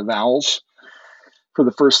The Court of Owls for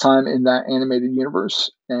the first time in that animated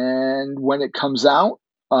universe. And when it comes out,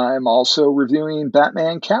 I'm also reviewing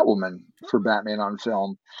Batman Catwoman for Batman on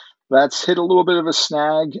Film. That's hit a little bit of a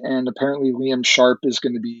snag, and apparently Liam Sharp is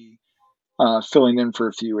going to be filling in for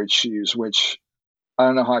a few issues, which I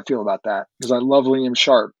don't know how I feel about that, because I love Liam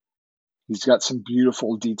Sharp. He's got some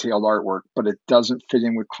beautiful detailed artwork, but it doesn't fit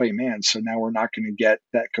in with Clay Mann, so now we're not going to get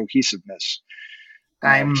that cohesiveness.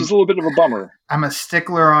 Which is a little bit of a bummer. I'm a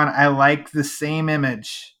stickler on, I like the same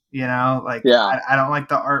image, Yeah. I don't like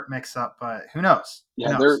the art mix up, but who knows?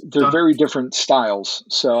 Yeah, they're very different styles.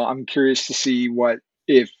 So I'm curious to see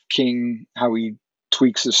if King, how he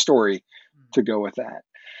tweaks his story to go with that.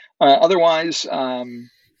 Otherwise, I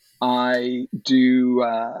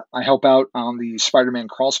help out on the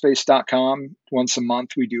SpidermanCrawlspace.com. Once a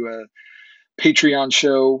month, we do a Patreon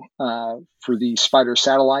show for the Spider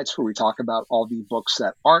Satellites, where we talk about all the books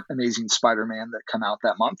that aren't Amazing Spider-Man that come out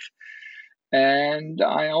that month. And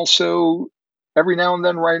I also, every now and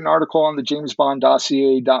then, write an article on the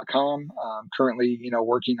JamesBondDossier.com. I'm currently,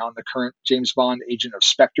 working on the current James Bond Agent of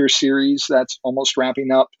Spectre series that's almost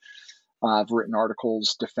wrapping up. I've written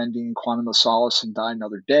articles defending Quantum of Solace and Die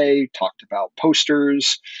Another Day, talked about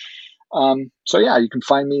posters. So yeah, you can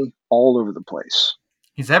find me all over the place.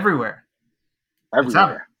 He's everywhere.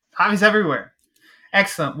 Everywhere. He's everywhere.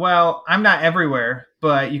 Excellent. Well, I'm not everywhere,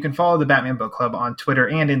 but you can follow the Batman Book Club on Twitter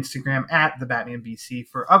and Instagram at the Batman BC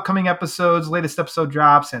for upcoming episodes, latest episode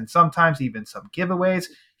drops, and sometimes even some giveaways.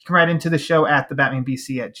 You can write into the show at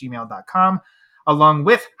thebatmanbc@gmail.com. Along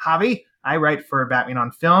with Javi, I write for Batman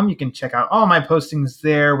on Film. You can check out all my postings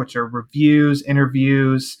there, which are reviews,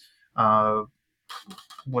 interviews.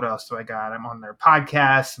 What else do I got? I'm on their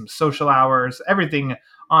podcast, some social hours, everything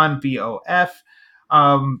on BOF.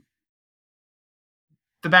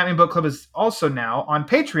 The Batman Book Club is also now on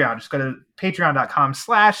Patreon. Just go to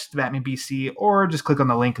patreon.com/thebatmanbc or just click on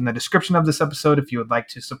the link in the description of this episode if you would like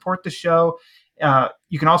to support the show.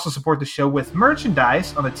 You can also support the show with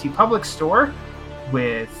merchandise on the TeePublic store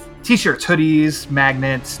with t-shirts, hoodies,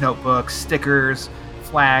 magnets, notebooks, stickers,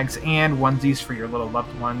 flags, and onesies for your little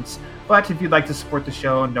loved ones. But if you'd like to support the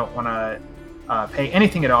show and don't want to pay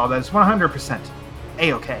anything at all, that is 100%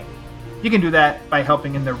 A-okay. You can do that by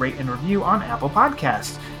helping in the rate and review on Apple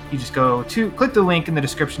Podcasts. You just click the link in the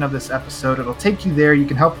description of this episode. It'll take you there. You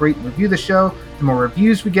can help rate and review the show. The more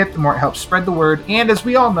reviews we get, the more it helps spread the word. And as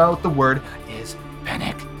we all know, the word is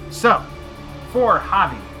panic. So, for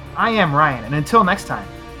Javi, I am Ryan. And until next time,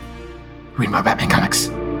 read my Batman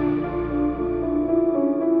comics.